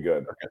 Yeah, we'll be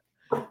good. Okay.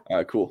 All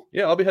right, cool.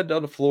 Yeah, I'll be heading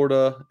down to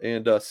Florida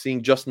and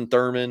seeing Justin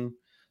Thurman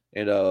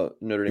and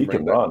Notre Dame. He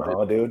can run,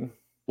 huh, dude?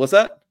 What's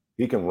that?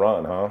 He can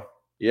run, huh?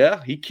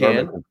 Yeah, he can.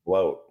 Thurman can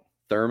float.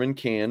 Thurman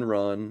can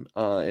run.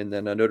 And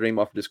then Notre Dame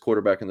offered his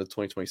quarterback in the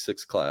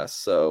 2026 class.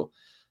 So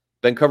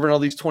been covering all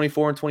these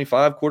 24 and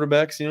 25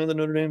 quarterbacks, that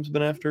Notre Dame's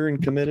been after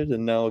and committed,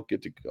 and now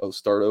get to go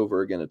start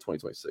over again in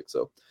 2026.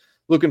 So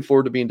looking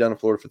forward to being down in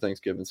Florida for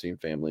Thanksgiving, seeing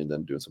family, and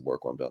then doing some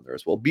work while I'm down there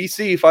as well.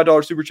 BC,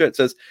 $5 super chat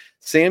says,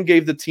 Sam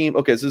gave the team.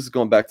 Okay, so this is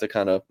going back to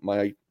kind of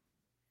my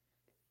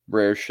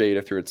rare shade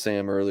I threw at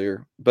Sam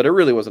earlier, but it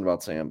really wasn't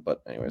about Sam.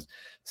 But anyways,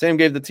 Sam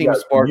gave the team a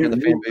spark in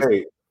the fan base.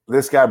 Hey,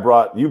 this guy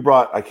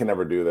I can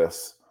never do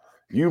this.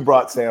 You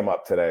brought Sam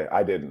up today.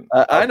 I didn't.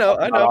 I know.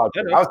 I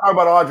was talking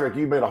about Audric.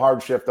 You made a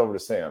hard shift over to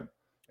Sam.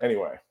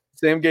 Anyway.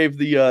 Sam gave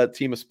the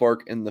team a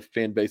spark, and the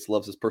fan base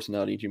loves his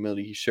personality and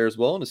humility. He shares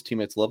well, and his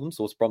teammates love him.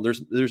 So what's the problem?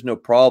 There's no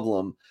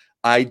problem.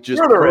 I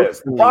just there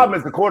is. The problem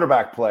is the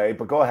quarterback play,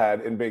 but go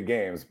ahead in big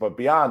games. But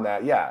beyond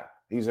that, yeah,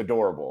 he's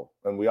adorable,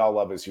 and we all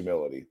love his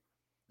humility.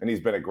 And he's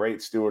been a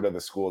great steward of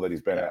the school that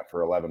he's been at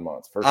for 11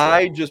 months. For sure.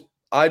 I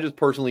just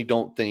personally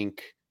don't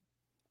think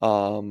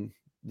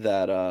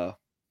that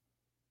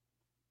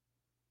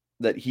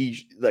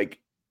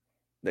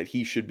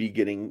he should be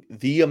getting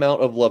the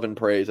amount of love and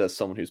praise as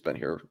someone who's been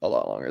here a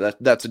lot longer.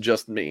 That's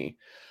just me.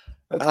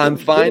 I'm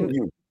fine.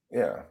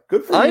 Yeah,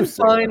 good for you. I'm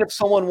fine if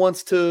someone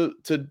wants to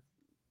give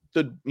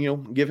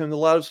him the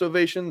loudest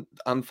ovation.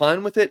 I'm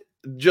fine with it.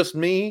 Just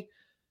me.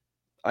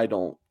 I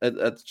don't.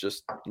 That's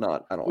just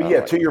not. I don't. Well,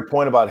 yeah, to your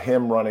point about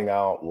him running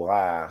out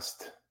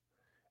last,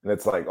 and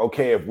it's like,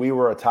 okay, if we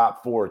were a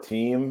top 4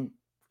 team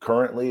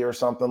currently or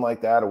something like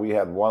that, or we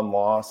had one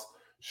loss,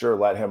 sure,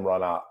 let him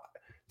run out.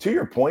 To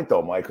your point,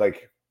 though, Mike,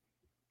 like,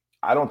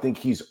 I don't think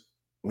has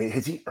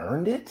he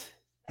earned it?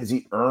 Has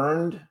he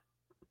earned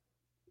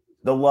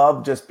the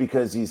love just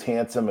because he's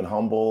handsome and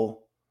humble?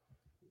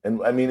 And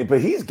I mean,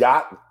 but he's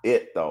got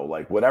it though.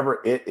 Like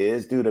whatever it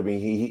is, dude. I mean,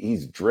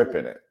 he's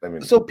dripping it. I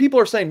mean, so people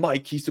are saying,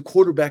 Mike, he's the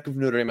quarterback of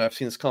Notre Dame. I've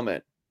seen this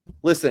comment.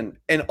 Listen,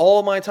 in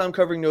all my time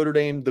covering Notre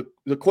Dame,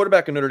 the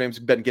quarterback of Notre Dame's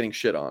been getting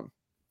shit on.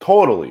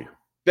 Totally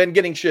been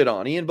getting shit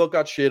on. Ian Book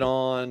got shit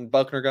on.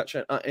 Buckner got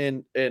shit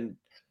on, and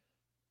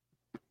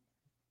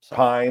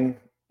Pine.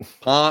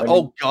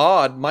 Oh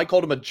God, Mike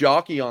called him a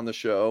jockey on the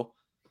show.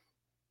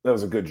 That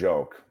was a good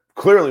joke.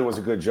 Clearly was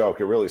a good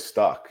joke. It really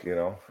stuck.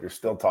 You're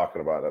still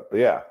talking about it. But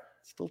yeah,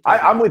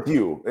 I'm with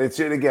you. It's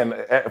it again,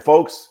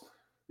 folks.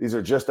 These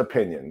are just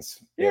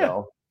opinions.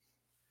 Yeah.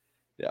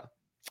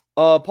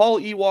 Paul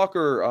E.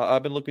 Walker,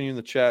 I've been looking at you in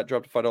the chat.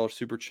 Dropped a $5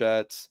 super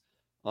chats.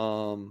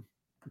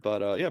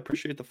 But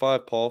appreciate the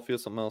 5, Paul. If you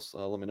have something else,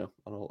 let me know.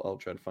 I'll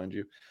try to find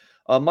you.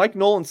 Mike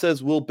Nolan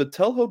says, will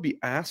Botelho be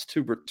asked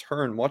to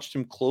return? Watched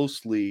him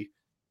closely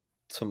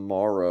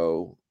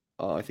tomorrow.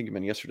 I think he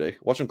meant yesterday.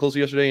 Watched him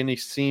closely yesterday, and he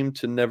seemed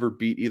to never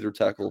beat either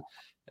tackle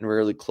and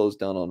rarely close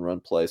down on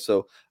run play.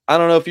 So I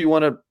don't know if you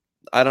want to.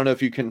 I don't know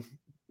if you can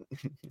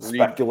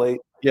speculate.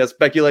 Yeah,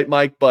 speculate,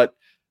 Mike. But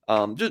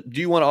do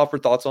you want to offer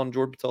thoughts on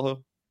Jordan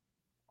Botelho?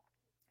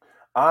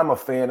 I'm a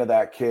fan of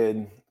that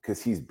kid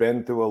because he's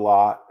been through a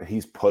lot.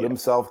 He's put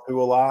himself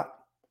through a lot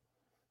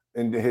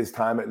in his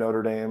time at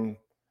Notre Dame,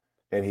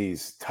 and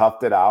he's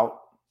toughed it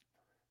out.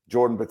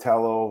 Jordan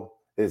Botelho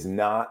is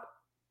not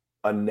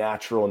a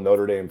natural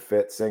Notre Dame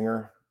fit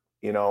singer.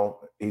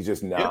 He's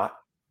just not.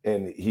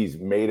 And he's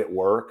made it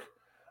work.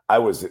 I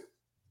was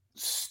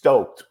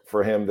stoked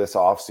for him this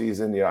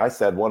offseason. I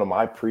said one of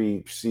my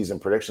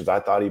preseason predictions, I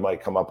thought he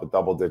might come up with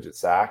double-digit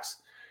sacks,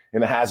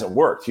 and it hasn't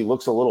worked. He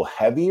looks a little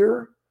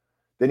heavier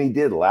than he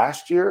did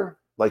last year.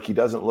 Like he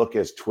doesn't look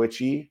as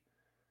twitchy.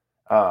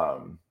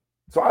 So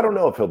I don't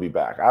know if he'll be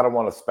back. I don't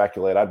want to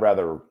speculate. I'd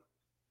rather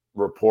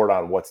report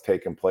on what's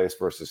taking place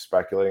versus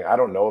speculating. I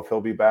don't know if he'll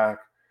be back,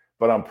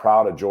 but I'm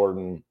proud of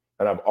Jordan,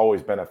 and I've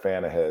always been a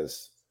fan of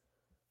his.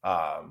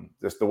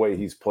 Just the way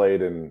he's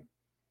played and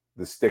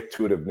the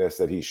stick-to-itiveness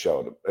that he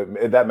showed.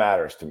 That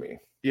matters to me.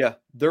 Yeah,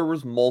 there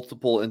was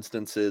multiple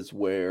instances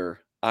where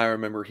I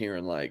remember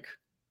hearing like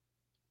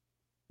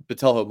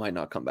Botelho might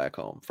not come back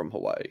home from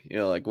Hawaii.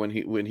 Like when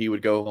he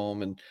would go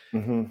home and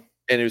and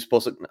it was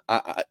supposed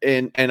to.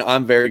 And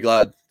I'm very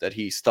glad that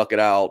he stuck it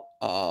out.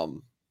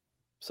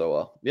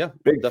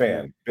 Big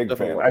fan.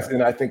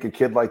 And I think a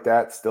kid like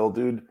that still,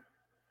 dude.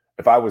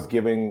 If I was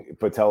giving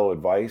Botelho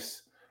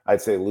advice,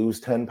 I'd say lose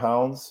 10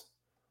 pounds.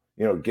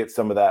 Get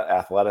some of that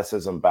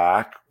athleticism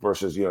back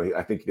versus,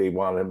 I think they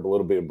want him a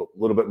little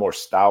bit more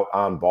stout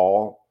on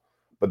ball.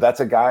 But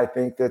that's a guy I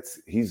think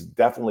he's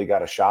definitely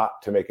got a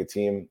shot to make a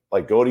team.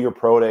 Like go to your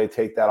pro day,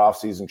 take that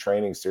off-season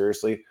training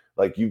seriously.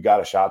 Like you've got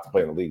a shot to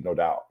play in the league, no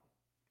doubt.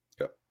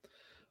 Okay.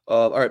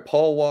 All right.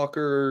 Paul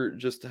Walker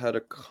just had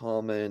a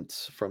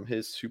comment from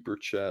his super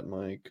chat,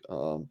 Mike.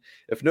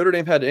 If Notre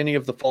Dame had any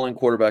of the following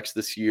quarterbacks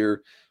this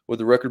year, would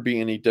the record be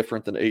any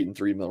different than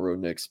 8-3 Milroe,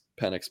 Nix,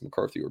 Penix,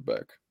 McCarthy, or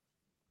Beck?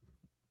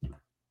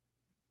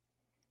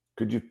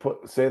 Could you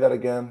say that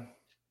again?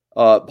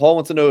 Paul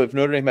wants to know if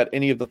Notre Dame had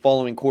any of the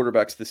following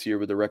quarterbacks this year,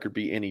 would the record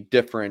be any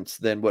different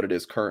than what it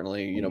is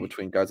currently,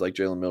 between guys like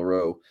Jalen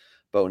Milroe,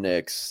 Bo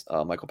Nix,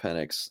 Michael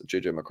Penix,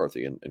 JJ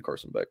McCarthy, and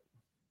Carson Beck?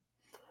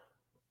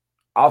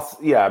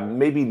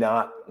 Maybe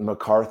not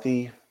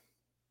McCarthy.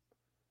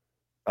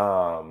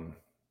 But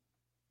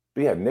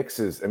yeah, Nix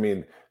is,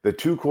 the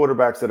two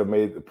quarterbacks that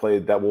have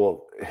played that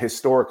will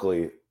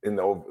historically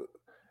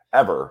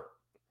ever,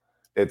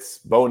 it's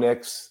Bo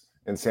Nix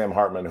and Sam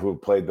Hartman who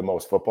have played the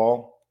most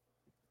football.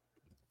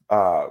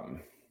 I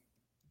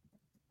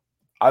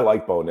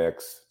like Bo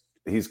Nix.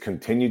 He's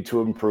continued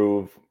to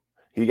improve.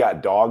 He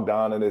got dogged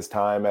on in his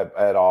time at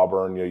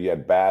Auburn. You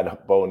had bad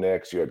Bo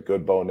Nix. You had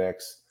good Bo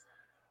Nix.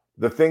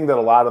 The thing that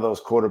a lot of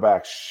those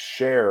quarterbacks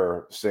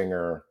share,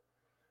 Singer,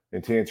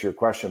 and to answer your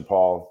question,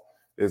 Paul,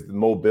 is the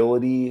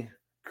mobility,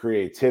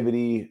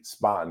 creativity,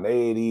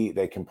 spontaneity.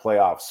 They can play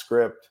off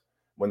script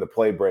when the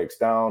play breaks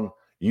down.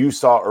 You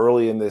saw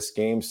early in this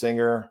game,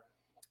 Singer,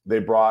 they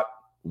brought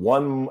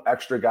one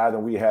extra guy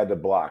than we had to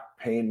block.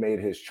 Payne made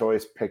his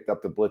choice, picked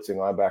up the blitzing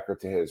linebacker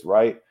to his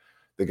right.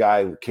 The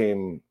guy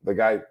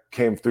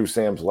came through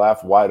Sam's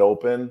left, wide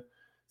open.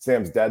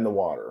 Sam's dead in the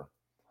water.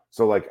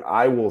 So like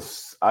I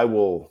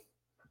will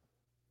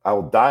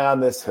die on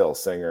this hill,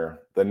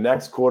 Singer. The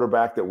next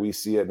quarterback that we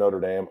see at Notre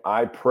Dame,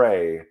 I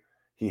pray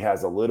he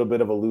has a little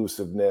bit of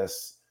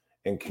elusiveness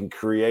and can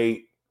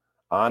create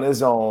on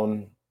his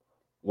own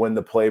when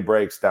the play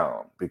breaks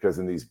down. Because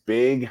in these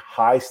big,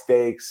 high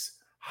stakes,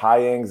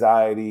 high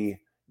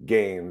anxiety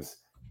games,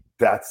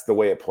 that's the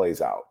way it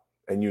plays out.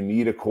 And you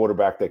need a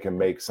quarterback that can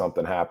make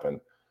something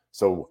happen.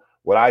 So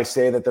would I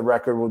say that the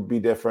record would be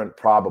different?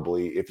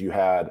 Probably, if you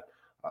had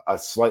a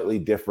slightly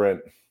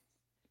different,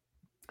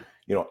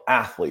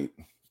 athlete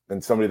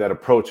and somebody that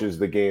approaches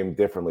the game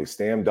differently.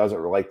 Sam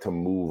doesn't like to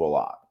move a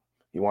lot.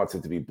 He wants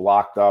it to be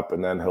blocked up,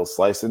 and then he'll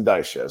slice and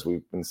dice you, as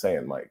we've been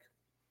saying, Mike.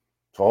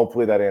 So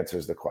hopefully that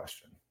answers the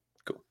question.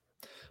 Cool.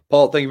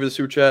 Paul, thank you for the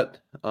super chat.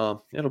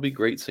 It'll be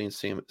great seeing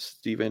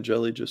Steve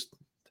Angeli just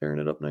tearing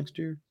it up next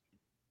year.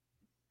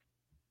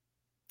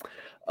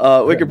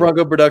 Wicked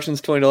Bronco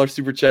Productions $20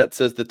 super chat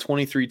says the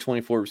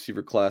 23-24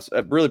 receiver class. I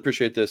really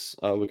appreciate this,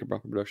 Wicked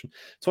Bronco Production.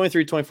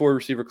 23-24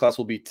 receiver class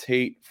will be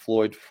Tate,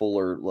 Floyd,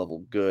 Fuller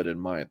level good, in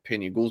my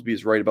opinion. Goolsby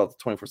is right about the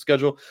 24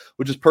 schedule,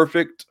 which is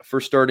perfect for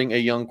starting a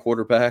young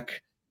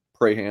quarterback.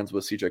 Pray hands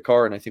with CJ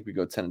Carr, and I think we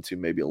go 10-2,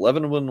 maybe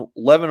 11-1.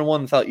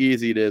 11-1 with how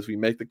easy it is. We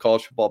make the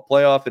college football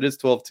playoff. It is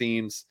 12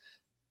 teams,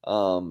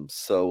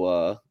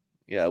 so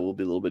it will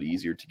be a little bit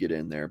easier to get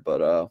in there,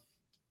 but.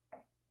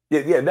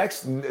 Yeah.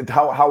 Next,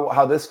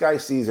 how this guy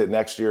sees it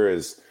next year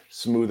is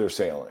smoother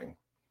sailing,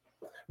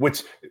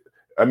 which,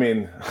 I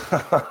mean,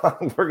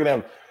 we're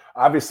gonna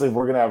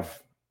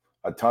have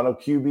a ton of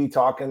QB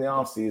talk in the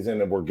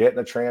offseason, and we're getting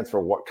a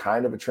transfer. What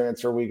kind of a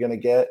transfer are we gonna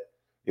get?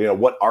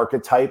 What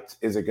archetype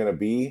is it gonna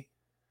be?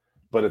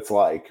 But it's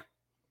like,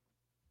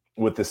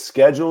 with the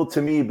schedule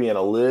to me being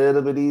a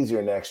little bit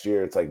easier next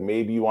year, it's like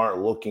maybe you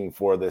aren't looking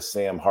for this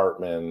Sam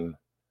Hartman,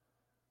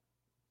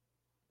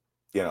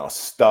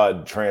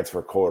 stud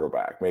transfer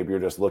quarterback. Maybe you're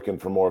just looking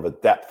for more of a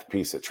depth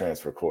piece at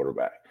transfer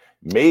quarterback.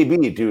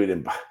 Maybe, dude,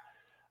 and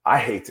I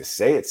hate to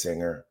say it,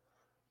 Singer,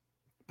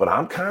 but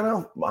I'm kind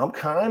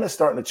of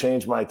starting to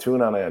change my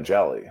tune on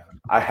Angeli.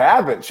 I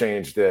haven't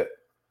changed it.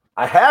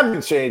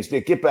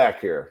 Get back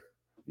here,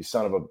 you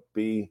son of a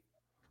B.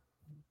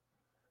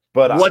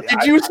 But what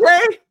did you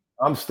say?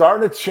 I'm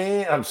starting to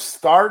change. I'm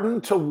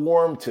starting to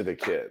warm to the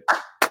kid.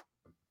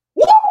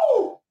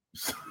 Woo!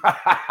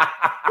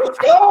 Let's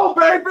go,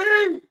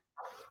 baby!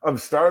 I'm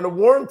starting to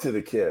warm to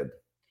the kid.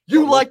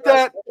 You like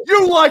that?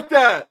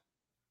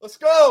 Let's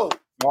go.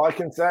 All I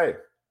can say.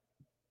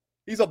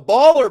 He's a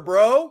baller,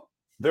 bro.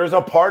 There's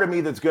a part of me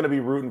that's going to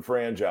be rooting for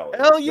Angeli.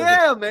 Hell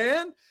yeah,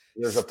 man.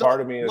 There's a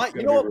part of me that's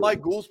you know what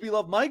Mike Goolsby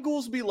loves? Mike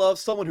Goolsby loves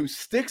someone who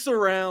sticks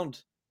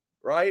around,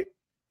 right?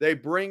 They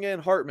bring in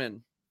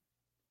Hartman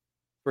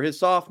for his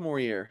sophomore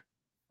year.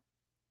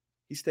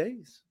 He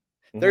stays.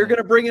 Mm-hmm. They're going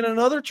to bring in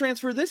another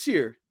transfer this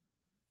year.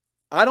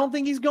 I don't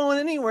think he's going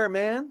anywhere,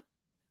 man.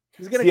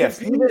 He's going to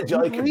Steve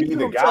Angeli could be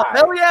the guy.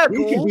 Hell yeah,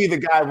 he could be the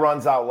guy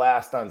runs out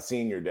last on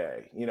senior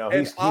day. He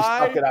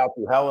stuck it out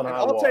through hell and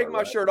high water. I'll take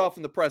my shirt off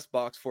in the press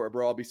box for it,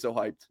 bro. I'll be so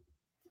hyped.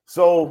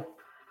 So,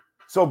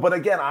 but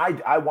again,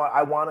 I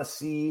want to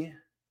see.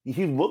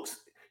 He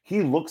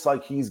looks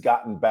like he's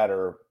gotten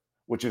better,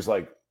 which is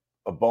like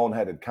a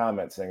boneheaded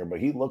comment, Singer, but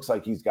he looks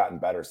like he's gotten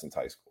better since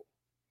high school.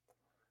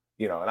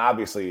 And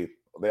obviously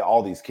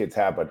all these kids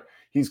have, but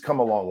he's come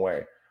a long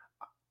way.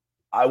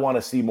 I want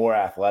to see more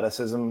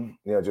athleticism,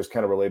 just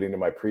kind of relating to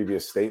my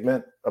previous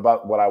statement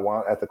about what I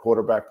want at the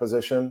quarterback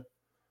position.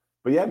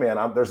 But yeah, man,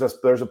 there's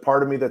a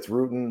part of me that's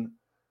rooting,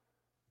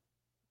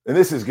 and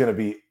this is going to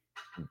be,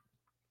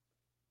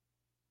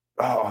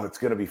 it's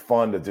going to be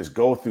fun to just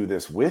go through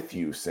this with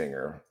you,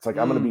 Singer. It's like,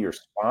 I'm going to be your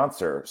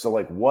sponsor. So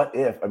like, what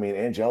if,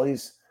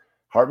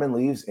 Hartman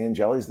leaves,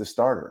 Angeli's the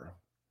starter,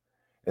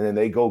 and then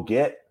they go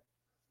get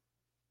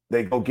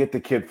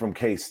the kid from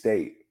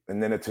K-State.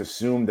 And then it's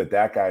assumed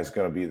that guy's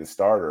going to be the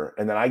starter.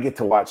 And then I get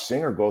to watch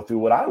Singer go through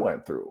what I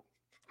went through.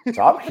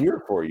 So I'm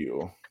here for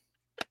you.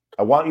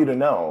 I want you to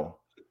know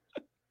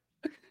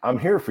I'm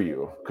here for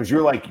you. Because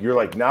you're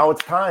like, now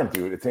it's time,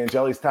 dude. It's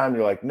Angeli's time.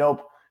 You're like,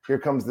 nope, here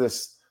comes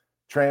this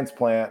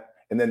transplant.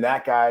 And then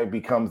that guy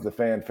becomes the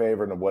fan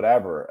favorite and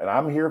whatever. And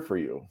I'm here for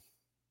you.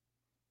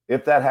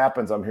 If that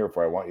happens, I'm here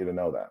for you. I want you to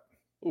know that.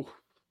 Ooh.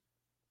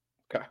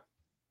 Okay.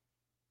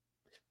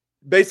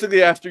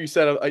 Basically, after you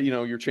said,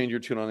 you're changing your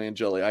tune on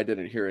Angeli, I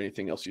didn't hear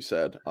anything else you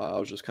said. I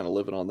was just kind of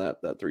living on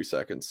that 3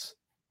 seconds.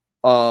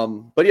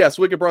 But yes,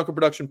 Wicked Bronco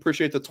Production,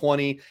 appreciate the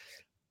 20.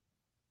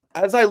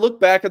 As I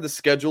look back at the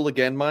schedule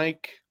again,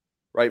 Mike,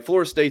 right?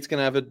 Florida State's going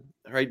to have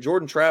right?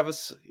 Jordan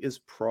Travis is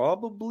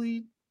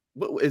probably,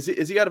 is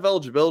he out of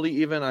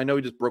eligibility even? I know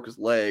he just broke his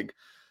leg.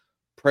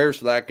 Prayers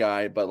for that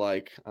guy, but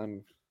like,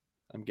 I'm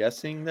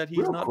guessing that he's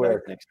real not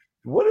quick. back next.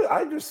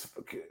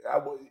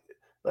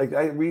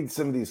 I read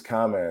some of these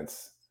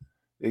comments.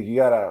 You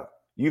gotta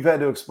You've had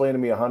to explain to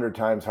me 100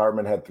 times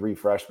Hartman had 3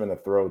 freshmen to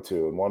throw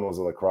to, and one was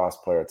a lacrosse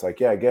player. It's like,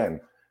 yeah, again,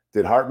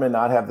 did Hartman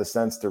not have the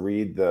sense to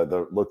read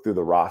the look through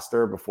the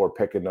roster before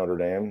picking Notre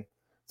Dame?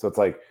 So it's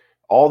like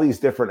all these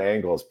different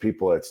angles,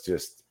 people, it's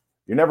just,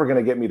 you're never going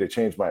to get me to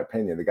change my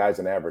opinion. The guy's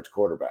an average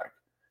quarterback.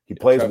 He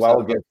plays Travis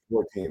well against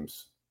 4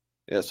 teams.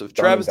 Yeah, so if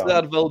Travis is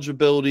out of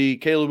eligibility,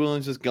 Caleb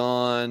Williams is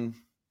gone.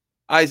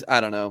 I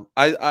don't know.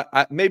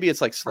 I maybe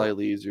it's like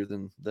slightly easier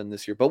than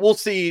this year, but we'll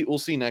see. We'll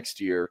see next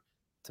year.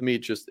 To me,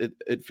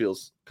 it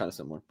feels kind of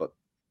similar. But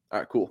all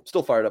right, cool.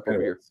 Still fired up over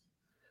here.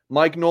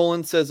 Mike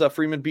Nolan says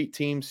Freeman beat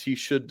teams he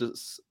should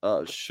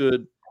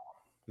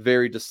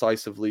very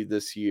decisively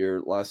this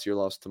year. Last year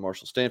lost to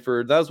Marshall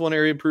Stanford. That was one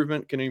area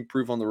improvement. Can he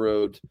improve on the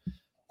road?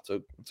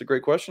 So it's a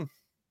great question.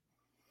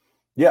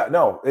 Yeah,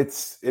 no, it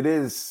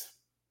is.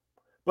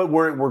 But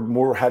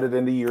we're headed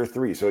into year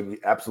 3. So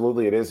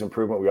absolutely it is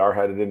improvement. We are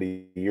headed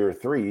into year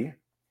 3.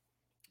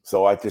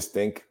 So I just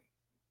think,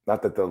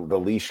 not that the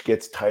leash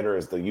gets tighter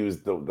as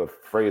the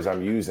phrase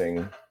I'm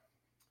using.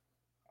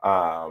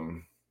 But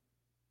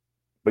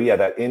yeah,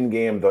 the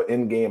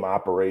in-game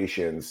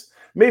operations,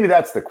 maybe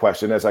that's the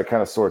question as I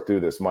kind of sort through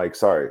this, Mike.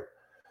 Sorry.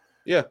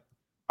 Yeah.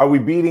 Are we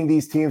beating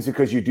these teams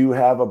because you do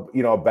have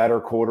a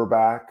better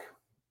quarterback?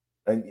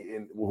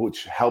 And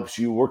which helps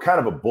you. We're kind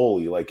of a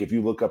bully. Like if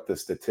you look up the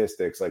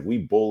statistics, like we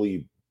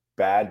bully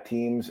bad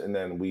teams and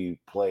then we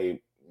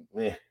play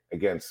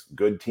against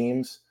good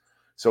teams.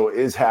 So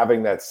is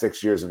having that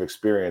 6 years of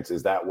experience,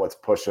 is that what's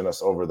pushing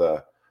us over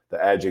the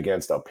edge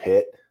against a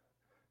Pitt?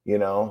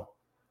 Who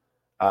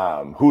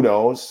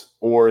knows?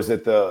 Or is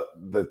it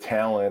the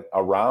talent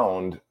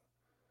around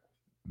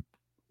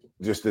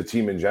just the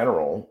team in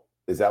general?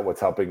 Is that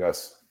what's helping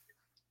us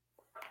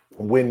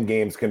win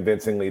games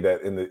convincingly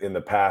that in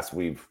the past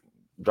we've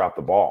dropped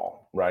the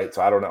ball, right?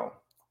 So I don't know.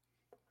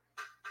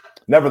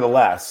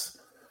 Nevertheless,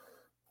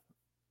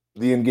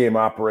 the in-game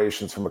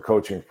operations from a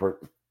coaching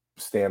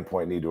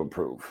standpoint need to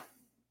improve.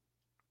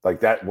 Like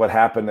that, what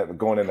happened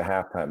going into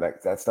halftime,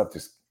 that stuff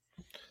just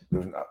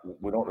there's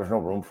no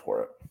room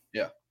for it.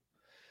 Yeah.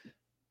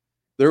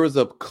 There was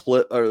a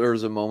clip, or there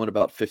was a moment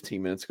about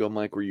 15 minutes ago,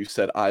 Mike, where you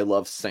said, "I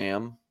love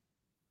Sam,"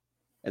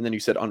 and then you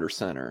said under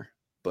center.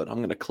 But I'm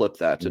going to clip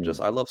that to just,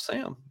 "I love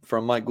Sam"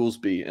 from Mike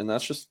Goolsby. And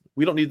that's just,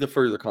 we don't need the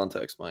further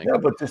context, Mike. Yeah,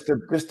 but just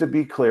to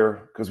be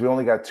clear, because we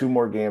only got 2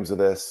 more games of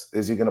this.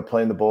 Is he going to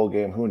play in the bowl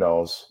game? Who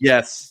knows?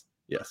 Yes.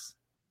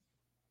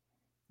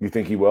 You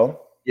think he will?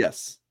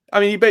 Yes. I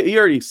mean, he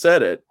already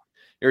said it.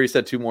 He already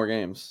said 2 more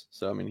games.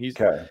 So, I mean,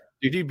 okay.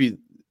 He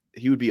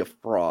would be a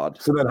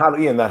fraud. So then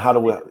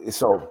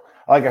so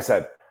like I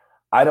said,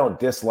 I don't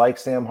dislike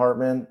Sam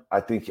Hartman. I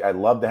think I'd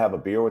love to have a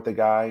beer with the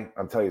guy.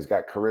 I'm telling you, he's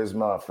got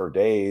charisma for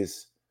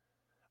days.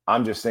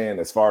 I'm just saying,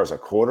 as far as a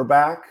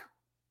quarterback,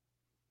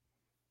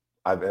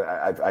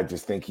 I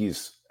just think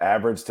he's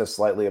average to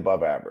slightly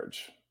above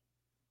average.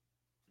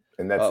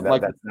 And that's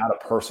not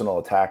a personal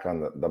attack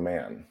on the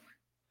man.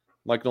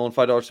 Mike Nolan,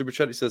 $5 super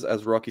chat. He says,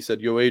 as Rocky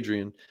said, "Yo,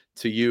 Adrian,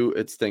 to you,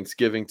 it's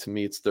Thanksgiving. To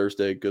me, it's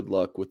Thursday. Good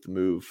luck with the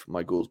move.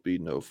 My goals be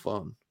no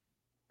fun."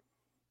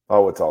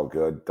 Oh, it's all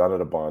good. Done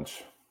it a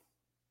bunch.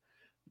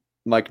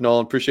 Mike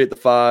Nolan, appreciate the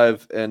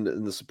 5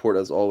 and the support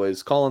as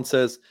always. Colin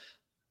says,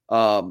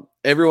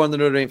 everyone in the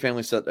Notre Dame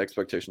family set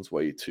expectations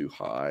way too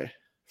high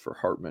for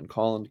Hartman.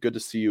 Colin, good to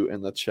see you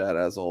in the chat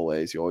as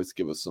always. You always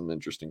give us some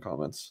interesting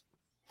comments.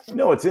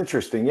 No, it's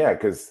interesting, yeah,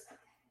 because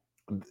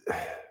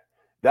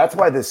that's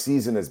why this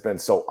season has been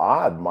so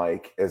odd,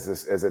 Mike, as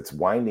it's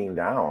winding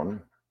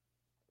down.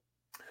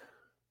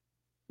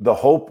 The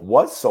hope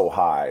was so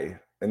high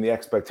and the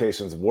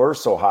expectations were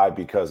so high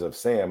because of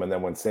Sam. And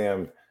then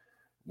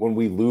when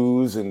we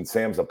lose and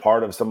Sam's a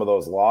part of some of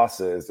those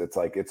losses, it's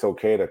like it's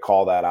okay to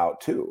call that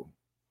out too.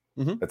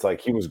 Mm-hmm. It's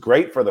like he was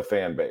great for the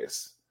fan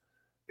base.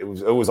 It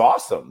was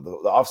awesome.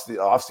 The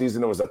off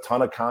season, there was a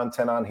ton of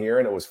content on here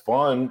and it was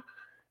fun.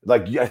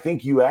 Like I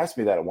think you asked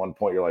me that at one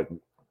point. You're like,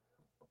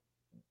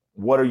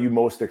 what are you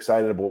most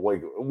excited about?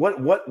 Like,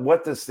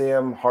 what does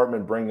Sam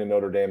Hartman bring to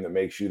Notre Dame that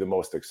makes you the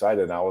most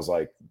excited? And I was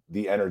like,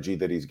 the energy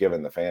that he's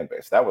given the fan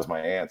base. That was my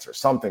answer.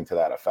 Something to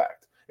that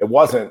effect. It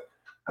wasn't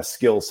a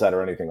skill set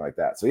or anything like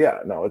that. So yeah,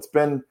 no, it's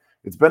been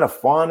a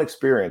fun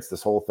experience,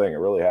 this whole thing. It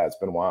really has. It's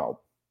been wild.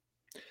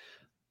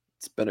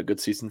 It's been a good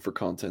season for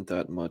content,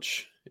 that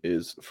much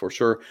is for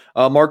sure.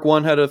 Mark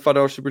 1 had a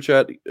 $5 super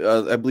chat.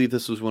 I believe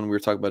this was when we were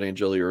talking about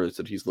Angeli earlier,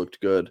 said he's looked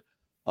good.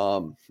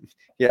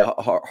 Yeah,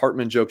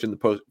 Hartman joked in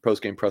the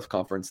post-game press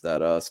conference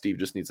that Steve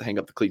just needs to hang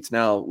up the cleats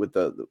now with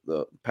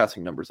the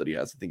passing numbers that he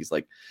has. I think he's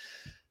like,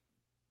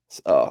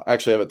 I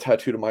actually have a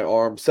tattooed on my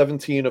arm,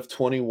 17 of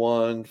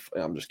 21.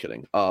 I'm just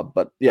kidding.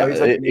 But yeah, he's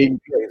like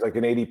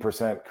an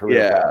 80% career.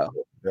 Yeah. Passer.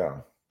 Yeah.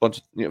 Bunch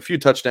of, a few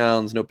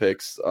touchdowns, no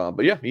picks.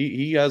 But yeah,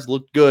 he has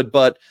looked good.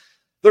 But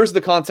there's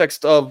the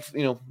context of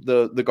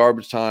the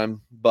garbage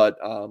time. But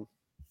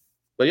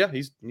yeah,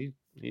 he's doing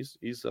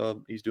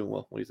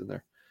well when he's in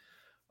there.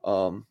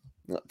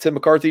 Tim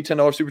McCarthy,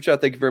 $10 super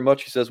chat. Thank you very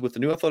much. He says, with the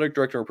new athletic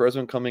director and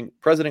president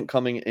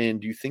coming in,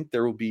 do you think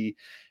there will be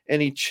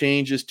any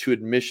changes to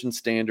admission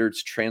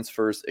standards,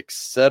 transfers,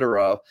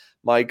 etc.?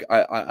 Mike,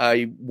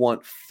 I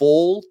want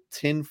full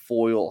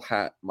tinfoil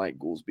hat Mike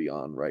Goolsby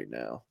on right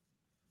now.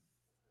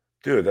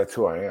 Dude, that's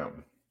who I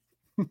am.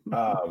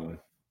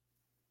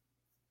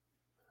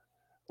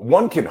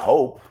 One can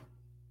hope.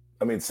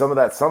 I mean, some of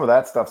that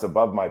stuff's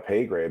above my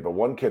pay grade, but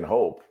one can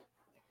hope.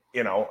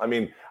 I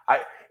mean,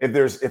 I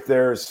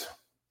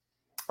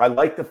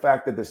like the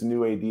fact that this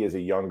new AD is a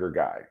younger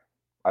guy.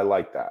 I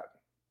like that.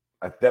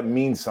 That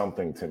means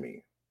something to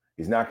me.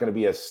 He's not going to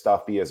be as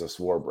stuffy as a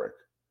Swarbrick.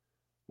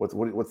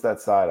 What's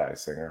that side eye,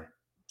 Singer?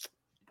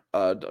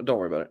 Don't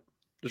worry about it.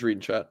 Just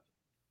reading chat.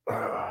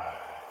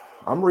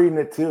 I'm reading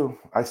it too.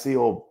 I see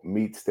old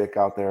meat stick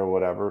out there or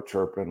whatever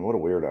chirping. What a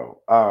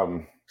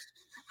weirdo.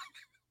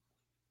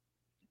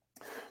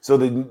 So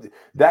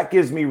that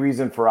gives me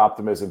reason for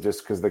optimism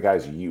just because the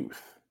guy's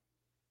youth.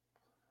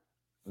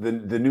 The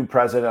new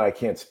president, I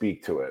can't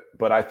speak to it,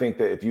 but I think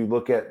that if you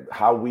look at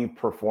how we've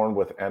performed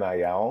with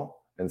NIL,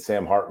 and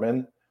Sam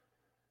Hartman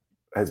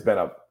has been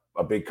a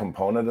big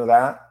component of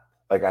that.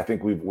 Like, I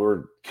think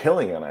we're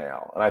killing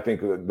NIL, and I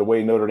think the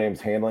way Notre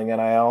Dame's handling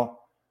NIL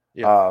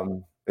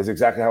is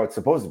exactly how it's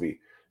supposed to be.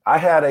 I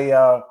have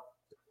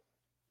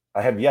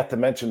yet to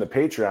mention the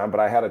Patreon, but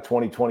I had a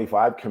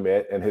 2025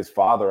 commit and his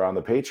father on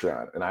the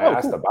Patreon, and I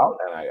asked about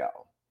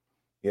NIL.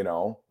 You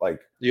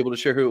able to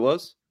share who it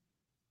was?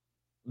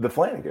 The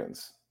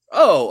Flanagans.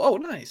 Oh,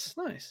 nice.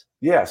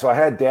 Yeah, so I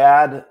had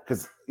Dad,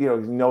 because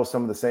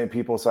some of the same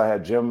people. So I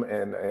had Jim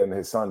and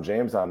his son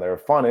James on there.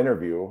 Fun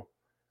interview.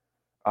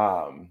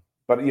 But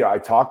I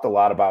talked a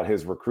lot about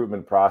his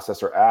recruitment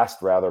process, or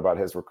asked rather about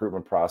his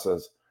recruitment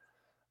process,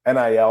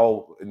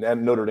 NIL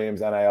and Notre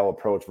Dame's NIL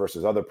approach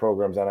versus other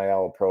programs'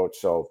 NIL approach.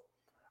 So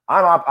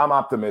I'm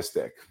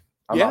optimistic.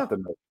 I'm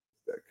optimistic.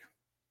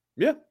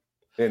 Yeah,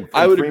 and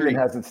I would Freeman agree.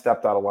 Hasn't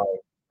stepped out of line.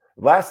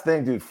 Last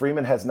thing, dude,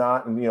 Freeman has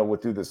not,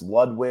 through this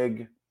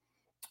Ludwig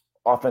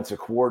offensive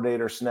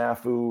coordinator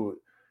snafu,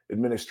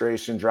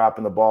 administration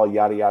dropping the ball,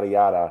 yada, yada,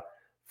 yada.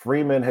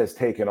 Freeman has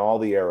taken all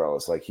the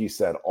arrows. Like he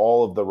said,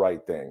 all of the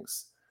right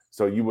things.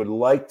 So you would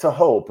like to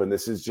hope, and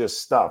this is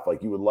just stuff,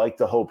 like you would like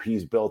to hope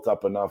he's built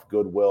up enough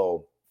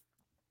goodwill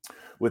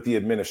with the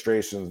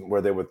administration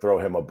where they would throw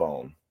him a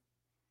bone.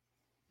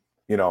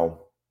 Does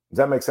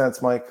that make sense,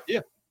 Mike?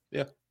 Yeah.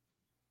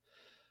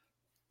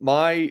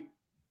 My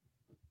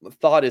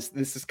thought is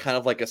this is kind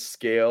of like a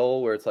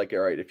scale where it's like, all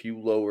right, if you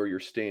lower your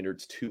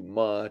standards too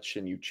much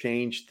and you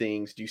change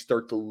things, do you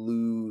start to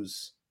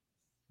lose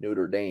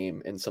Notre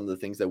Dame and some of the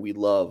things that we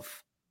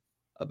love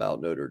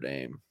about Notre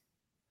Dame?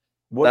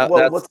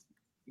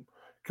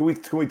 Can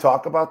we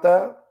talk about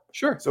that?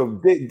 Sure.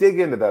 So dig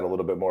into that a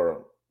little bit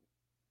more.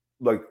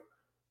 Like,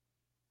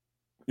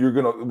 we're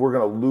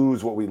gonna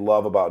lose what we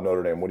love about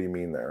Notre Dame. What do you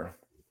mean there?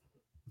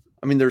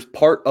 I mean, there's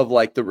part of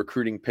like the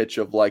recruiting pitch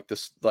of like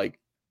this, like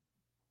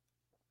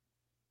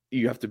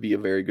you have to be a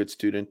very good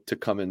student to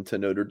come into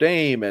Notre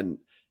Dame. And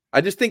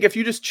I just think if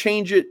you just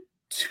change it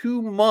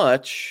too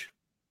much,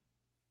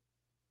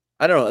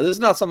 I don't know. This is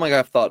not something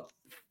I've thought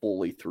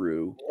fully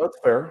through. That's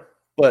fair.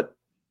 But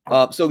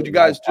so you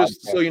guys,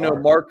 just so you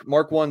know,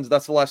 Mark ones,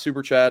 that's the last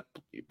super chat.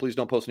 Please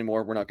don't post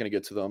anymore. We're not going to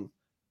get to them.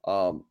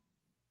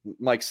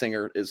 Mike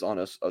Singer is on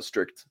a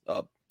strict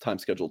time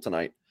schedule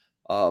tonight.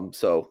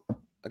 So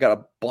I got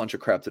a bunch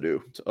of crap to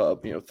do.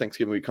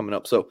 Thanksgiving week coming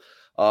up. So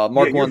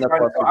Mark one.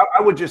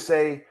 I would just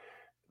say,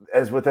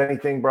 as with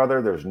anything,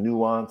 brother, there's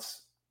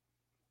nuance.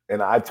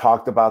 And I've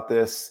talked about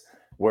this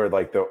where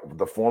like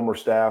the former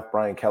staff,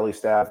 Brian Kelly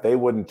staff, they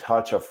wouldn't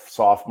touch a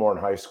sophomore in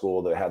high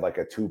school that had like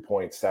a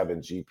 2.7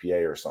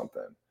 GPA or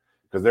something.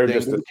 Because they're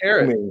just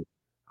assuming.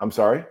 I'm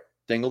sorry?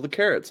 Dangle the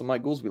carrots on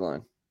Mike Goolsby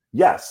line.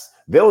 Yes.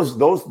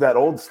 That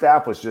old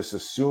staff was just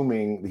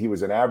assuming he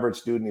was an average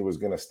student, he was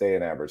going to stay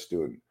an average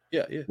student.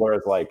 Yeah.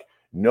 Whereas like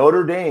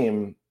Notre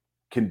Dame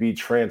can be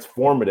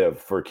transformative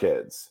for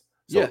kids.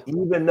 So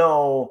even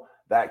though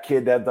that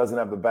kid that doesn't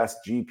have the best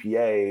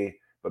GPA,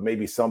 but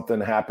maybe something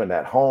happened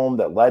at home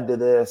that led to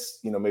this,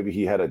 maybe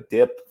he had a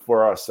dip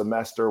for a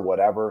semester,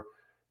 whatever.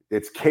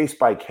 It's case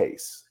by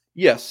case.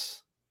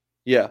 Yes.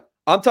 Yeah.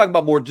 I'm talking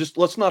about more just,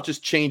 let's not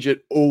just change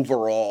it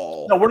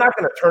overall. No, we're not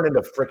going to turn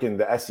into freaking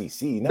the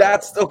SEC. No.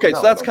 That's okay.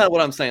 So that's kind of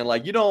what I'm saying.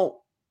 Like,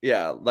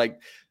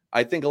 like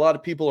I think a lot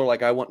of people are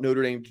like, I want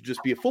Notre Dame to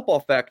just be a football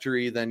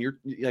factory. Then you're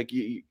like,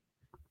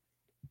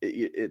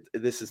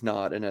 this is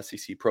not an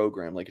SEC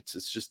program. Like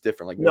it's just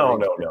different. Like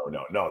no.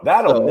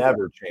 That'll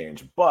never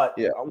change. But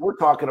we're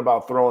talking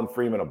about throwing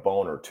Freeman a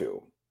bone or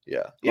two.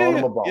 Throwing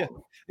him a bone. Yeah.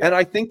 And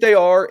I think they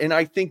are. And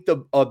I think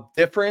the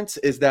difference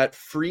is that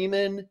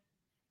Freeman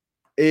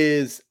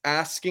is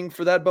asking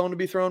for that bone to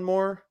be thrown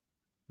more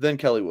than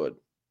Kelly would.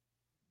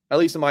 At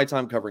least in my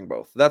time covering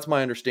both. That's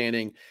my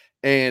understanding.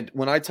 And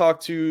when I talk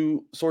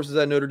to sources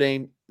at Notre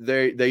Dame,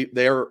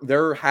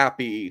 they're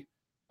happy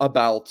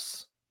about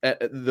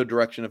the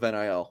direction of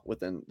NIL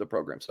within the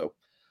program. So,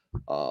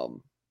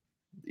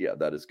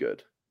 that is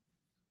good.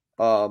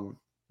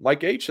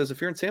 Mike H says,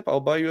 if you're in Tampa, I'll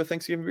buy you a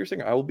Thanksgiving beer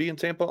stinger. I will be in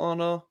Tampa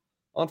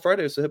on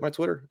Friday, so hit my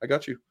Twitter. I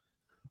got you.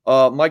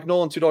 Mike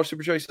Nolan, $2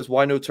 super chat, says,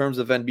 why no terms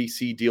of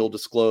NBC deal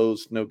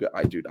disclosed? No good.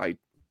 I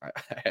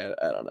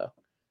don't know.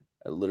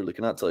 I literally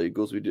cannot tell you.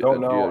 Goolsby,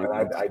 Don't know,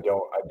 and I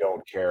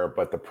don't care.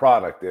 But the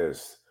product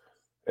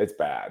it's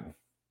bad.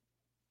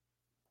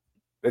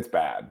 It's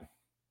bad.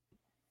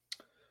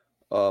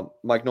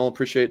 Mike Nolan,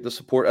 appreciate the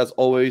support as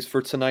always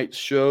for tonight's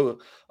show.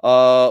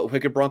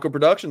 Wicked Bronco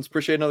Productions,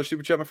 appreciate another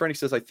super chat. My friend, he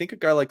says, I think a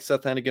guy like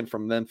Seth Hennigan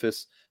from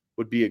Memphis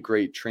would be a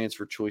great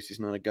transfer choice. He's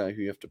not a guy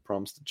who you have to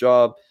promise the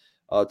job.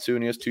 And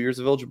he has 2 years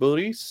of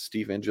eligibility.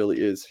 Steve Angeli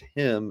is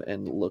him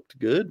and looked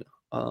good.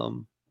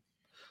 I'll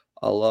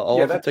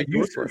have to take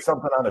you said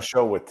something on a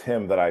show with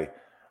Tim that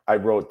I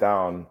wrote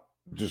down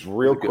just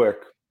real quick.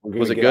 We're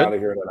going to get out of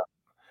here.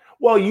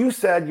 Well, you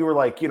said you were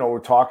like, we're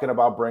talking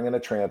about bringing a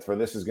transfer.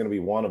 This is going to be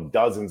one of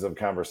dozens of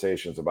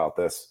conversations about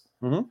this.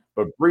 Mm-hmm.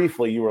 But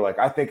briefly, you were like,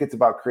 I think it's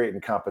about creating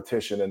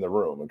competition in the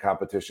room, and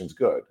competition's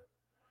good.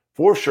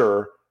 For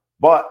sure.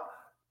 But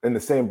in the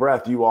same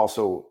breath, you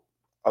also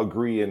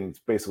agree and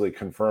basically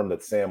confirm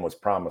that Sam was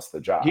promised the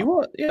job. He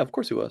was. Yeah, of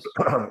course he was.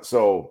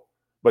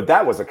 But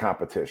that was a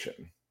competition.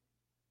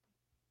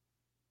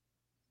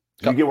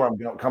 Do you get where I'm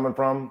coming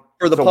from?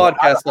 For the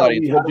podcast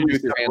audience, what do you do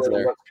with your hands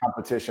there? What's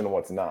competition and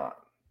what's not?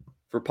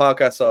 For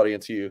podcast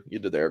audience, you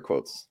did the air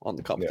quotes on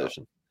the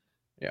competition.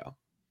 Yeah.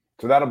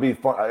 So that'll be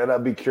fun. That'll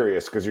be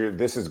curious because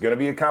this is going to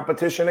be a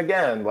competition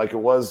again, like it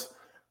was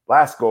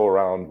last go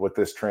around with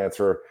this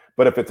transfer.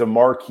 But if it's a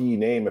marquee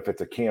name, if it's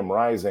a Cam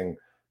Rising,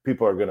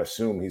 people are going to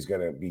assume he's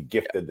going to be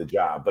gifted the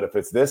job. But if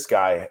it's this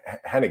guy,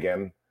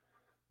 Hennigan,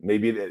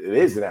 maybe it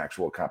is an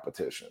actual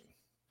competition.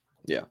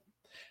 Yeah.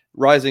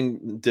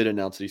 Rising did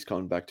announce that he's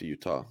coming back to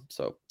Utah.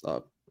 So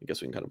I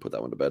guess we can kind of put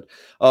that one to bed.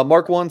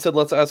 Mark 1 said,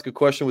 let's ask a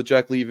question with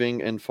Jack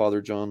leaving and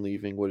Father John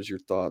leaving. What is your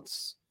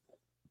thoughts?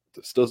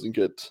 This doesn't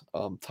get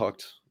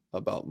talked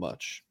about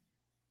much.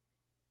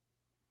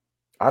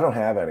 I don't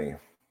have any.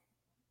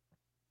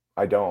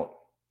 I don't.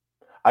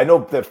 I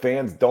know that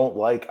fans don't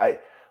like. I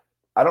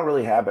don't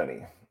really have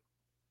any.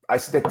 I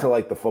stick to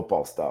like the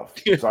football stuff.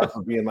 Sorry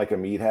for being like a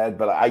meathead,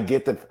 but I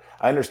get that.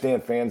 I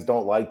understand fans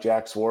don't like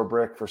Jack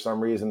Swarbrick for some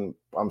reason.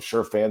 I'm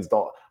sure fans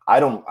don't. I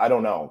don't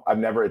know.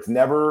 It's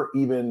never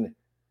even,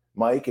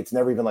 Mike, it's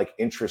never even like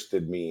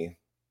interested me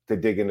to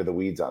dig into the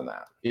weeds on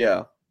that.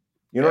 Yeah.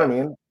 You know what I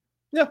mean?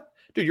 Yeah.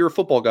 Dude, you're a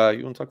football guy.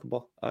 You want to talk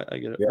football? I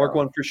get it. Yeah. Mark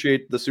 1,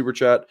 appreciate the super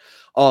chat.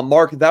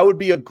 Mark, that would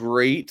be a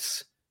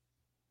great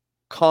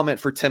comment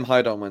for Tim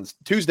Hyde on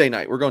Tuesday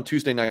night. We're going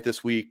Tuesday night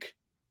this week.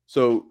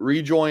 So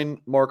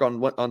rejoin Mark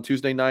on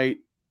Tuesday night,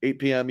 8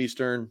 p.m.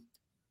 Eastern.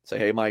 Say,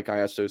 hey, Mike, I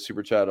asked a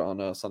super chat on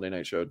a Sunday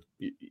night show,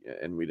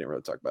 and we didn't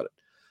really talk about it.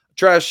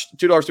 Trash,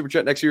 $2 super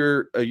chat next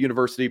year,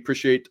 University.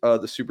 Appreciate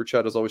the super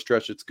chat as always,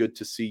 Trash. It's good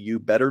to see you.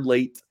 Better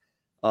late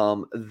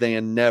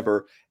than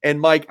never.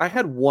 And Mike, I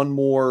had one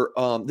more.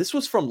 This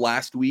was from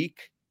last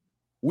week.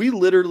 We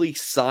literally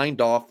signed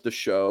off the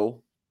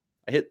show.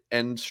 I hit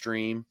end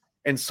stream,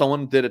 and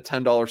someone did a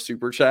 $10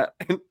 super chat,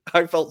 and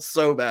I felt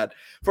so bad.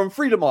 From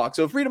Freedom Hawk.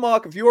 So Freedom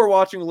Hawk, if you are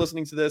watching or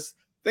listening to this,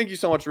 thank you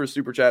so much for a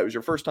super chat. It was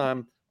your first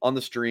time on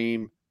the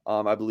stream,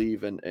 I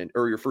believe,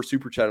 or your first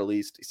super chat at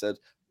least. He said,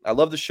 I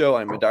love the show.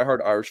 I'm a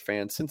diehard Irish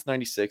fan since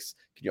 96.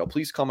 Can y'all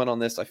please comment on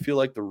this? I feel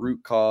like the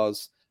root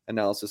cause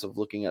analysis of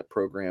looking at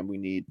program, we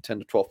need 10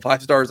 to 12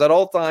 5 stars at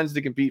all times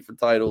to compete for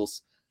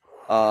titles.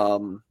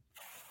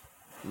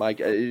 Mike,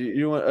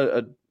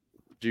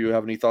 do you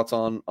have any thoughts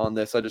on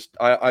this? I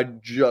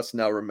just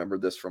now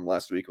remembered this from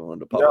last week. I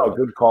wanted to pop No,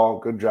 good call.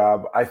 Good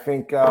job. I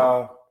think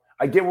I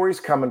get where he's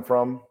coming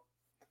from.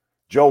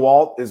 Joe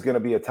Alt is going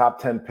to be a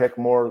top 10 pick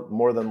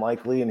more than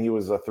likely, and he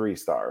was a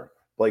 3-star.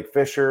 Blake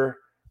Fisher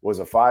was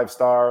a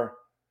 5-star.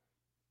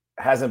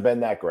 Hasn't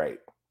been that great.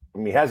 I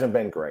mean, he hasn't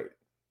been great.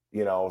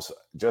 So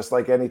just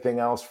like anything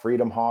else,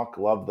 Freedom Hawk,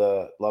 love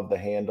the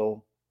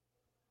handle.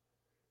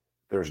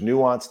 There's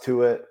nuance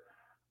to it.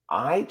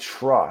 I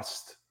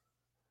trust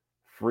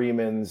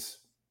Freeman's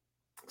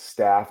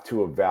staff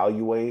to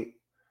evaluate.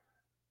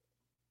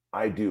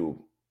 I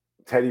do.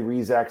 Teddy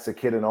Rezak's a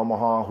kid in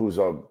Omaha who's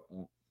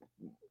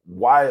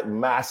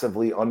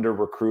massively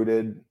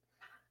under-recruited.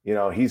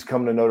 He's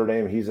come to Notre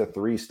Dame. He's a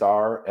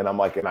 3-star. And I'm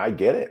like, and I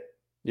get it.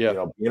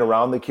 Yeah. Being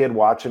around the kid,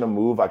 watching him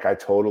move, like I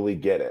totally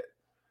get it.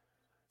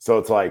 So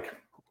it's like,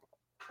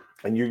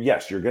 and you're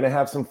going to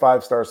have some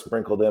 5-stars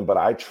sprinkled in, but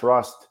I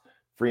trust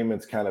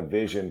Freeman's kind of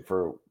vision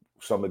for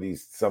some of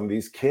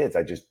these kids.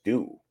 I just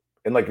do.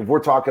 And like, if we're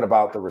talking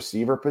about the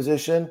receiver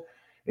position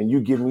and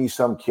you give me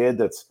some kid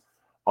that's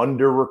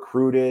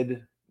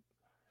under-recruited,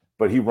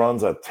 but he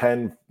runs a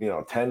 10,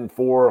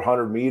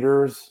 400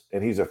 meters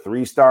and he's a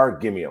 3-star,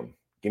 give me him.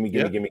 Give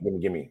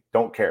me.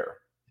 Don't care.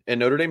 And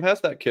Notre Dame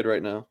has that kid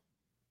right now.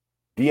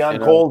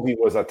 Deion Colby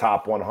was a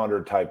top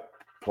 100 type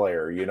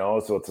player,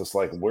 so it's just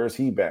like, where's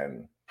he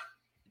been?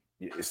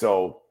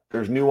 So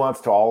there's nuance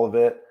to all of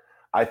it.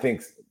 I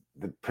think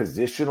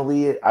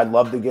positionally, I'd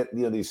love to get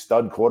these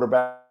stud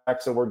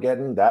quarterbacks that we're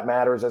getting. That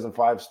matters as a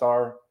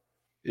 5-star.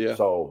 Yeah.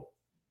 So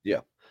yeah.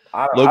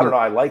 I Logan, don't know.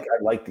 I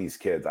like these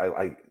kids. I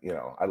like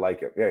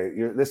it.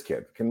 Yeah, this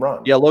kid can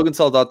run. Yeah, Logan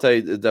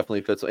Saldate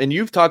definitely fits. And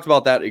you've talked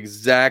about that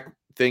exact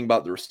thing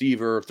about the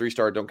receiver,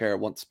 3-star, don't care,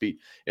 want speed.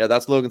 Yeah,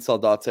 that's Logan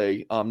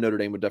Saldate. Notre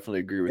Dame would definitely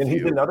agree with you. And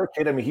he's another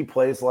kid. I mean, he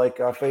plays like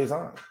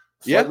Faison.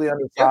 Yeah. Slightly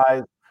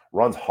undersized,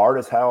 runs hard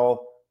as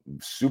hell,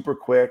 super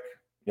quick.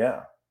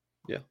 Yeah.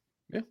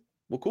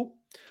 Well, cool.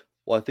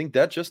 Well, I think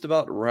that just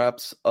about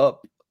wraps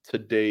up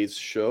today's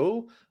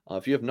show.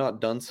 If you have not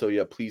done so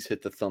yet, please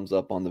hit the thumbs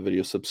up on the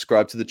video.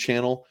 Subscribe to the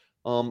channel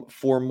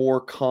for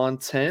more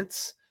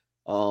content.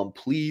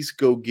 Please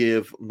go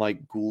give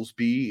Mike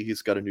Goolsby.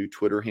 He's got a new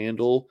Twitter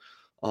handle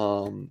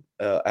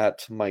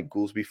at Mike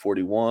Goolsby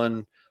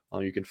 41.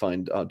 You can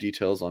find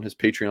details on his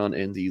Patreon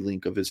and the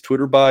link of his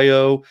Twitter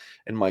bio.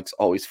 And Mike's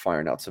always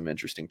firing out some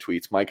interesting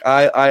tweets. Mike,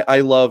 I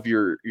love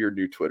your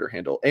new Twitter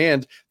handle.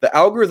 And the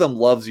algorithm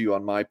loves you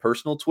on my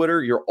personal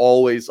Twitter. You're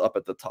always up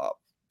at the top.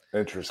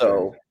 Interesting.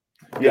 So,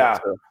 yeah.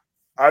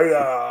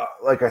 I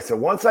like I said,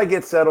 once I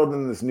get settled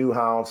in this new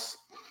house,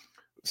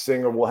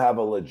 Singer will have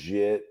a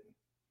legit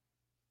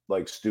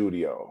like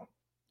studio.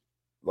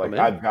 Like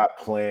I've got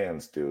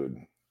plans, dude.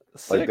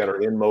 Sick. Like that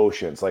are in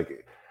motion. It's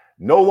like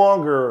no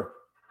longer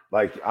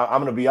like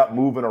I'm gonna be up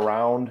moving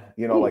around,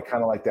 like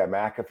kind of like that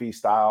McAfee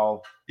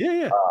style.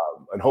 Yeah.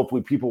 And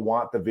hopefully people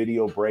want the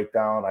video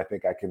breakdown. I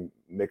think I can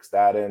mix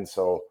that in.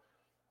 So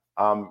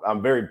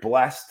I'm very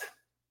blessed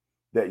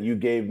that you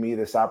gave me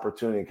this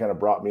opportunity and kind of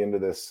brought me into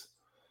this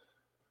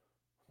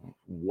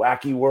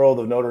wacky world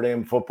of Notre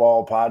Dame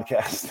football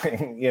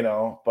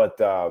podcasting, but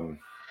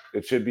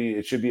it should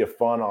be a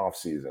fun off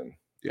season.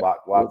 Yeah,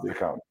 lots to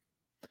come.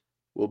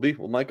 Will be.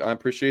 Well, Mike, I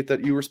appreciate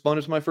that you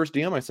responded to my first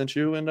DM I sent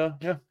you, and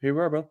here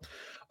we are, bro.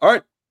 All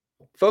right,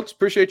 folks,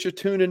 appreciate you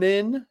tuning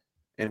in,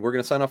 and we're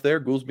gonna sign off there.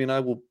 Goolsby and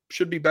I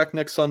should be back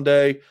next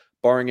Sunday,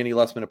 barring any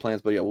last minute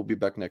plans, but yeah, we'll be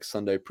back next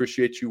Sunday.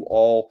 Appreciate you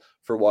all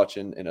for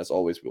watching, and as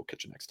always, we'll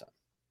catch you next time.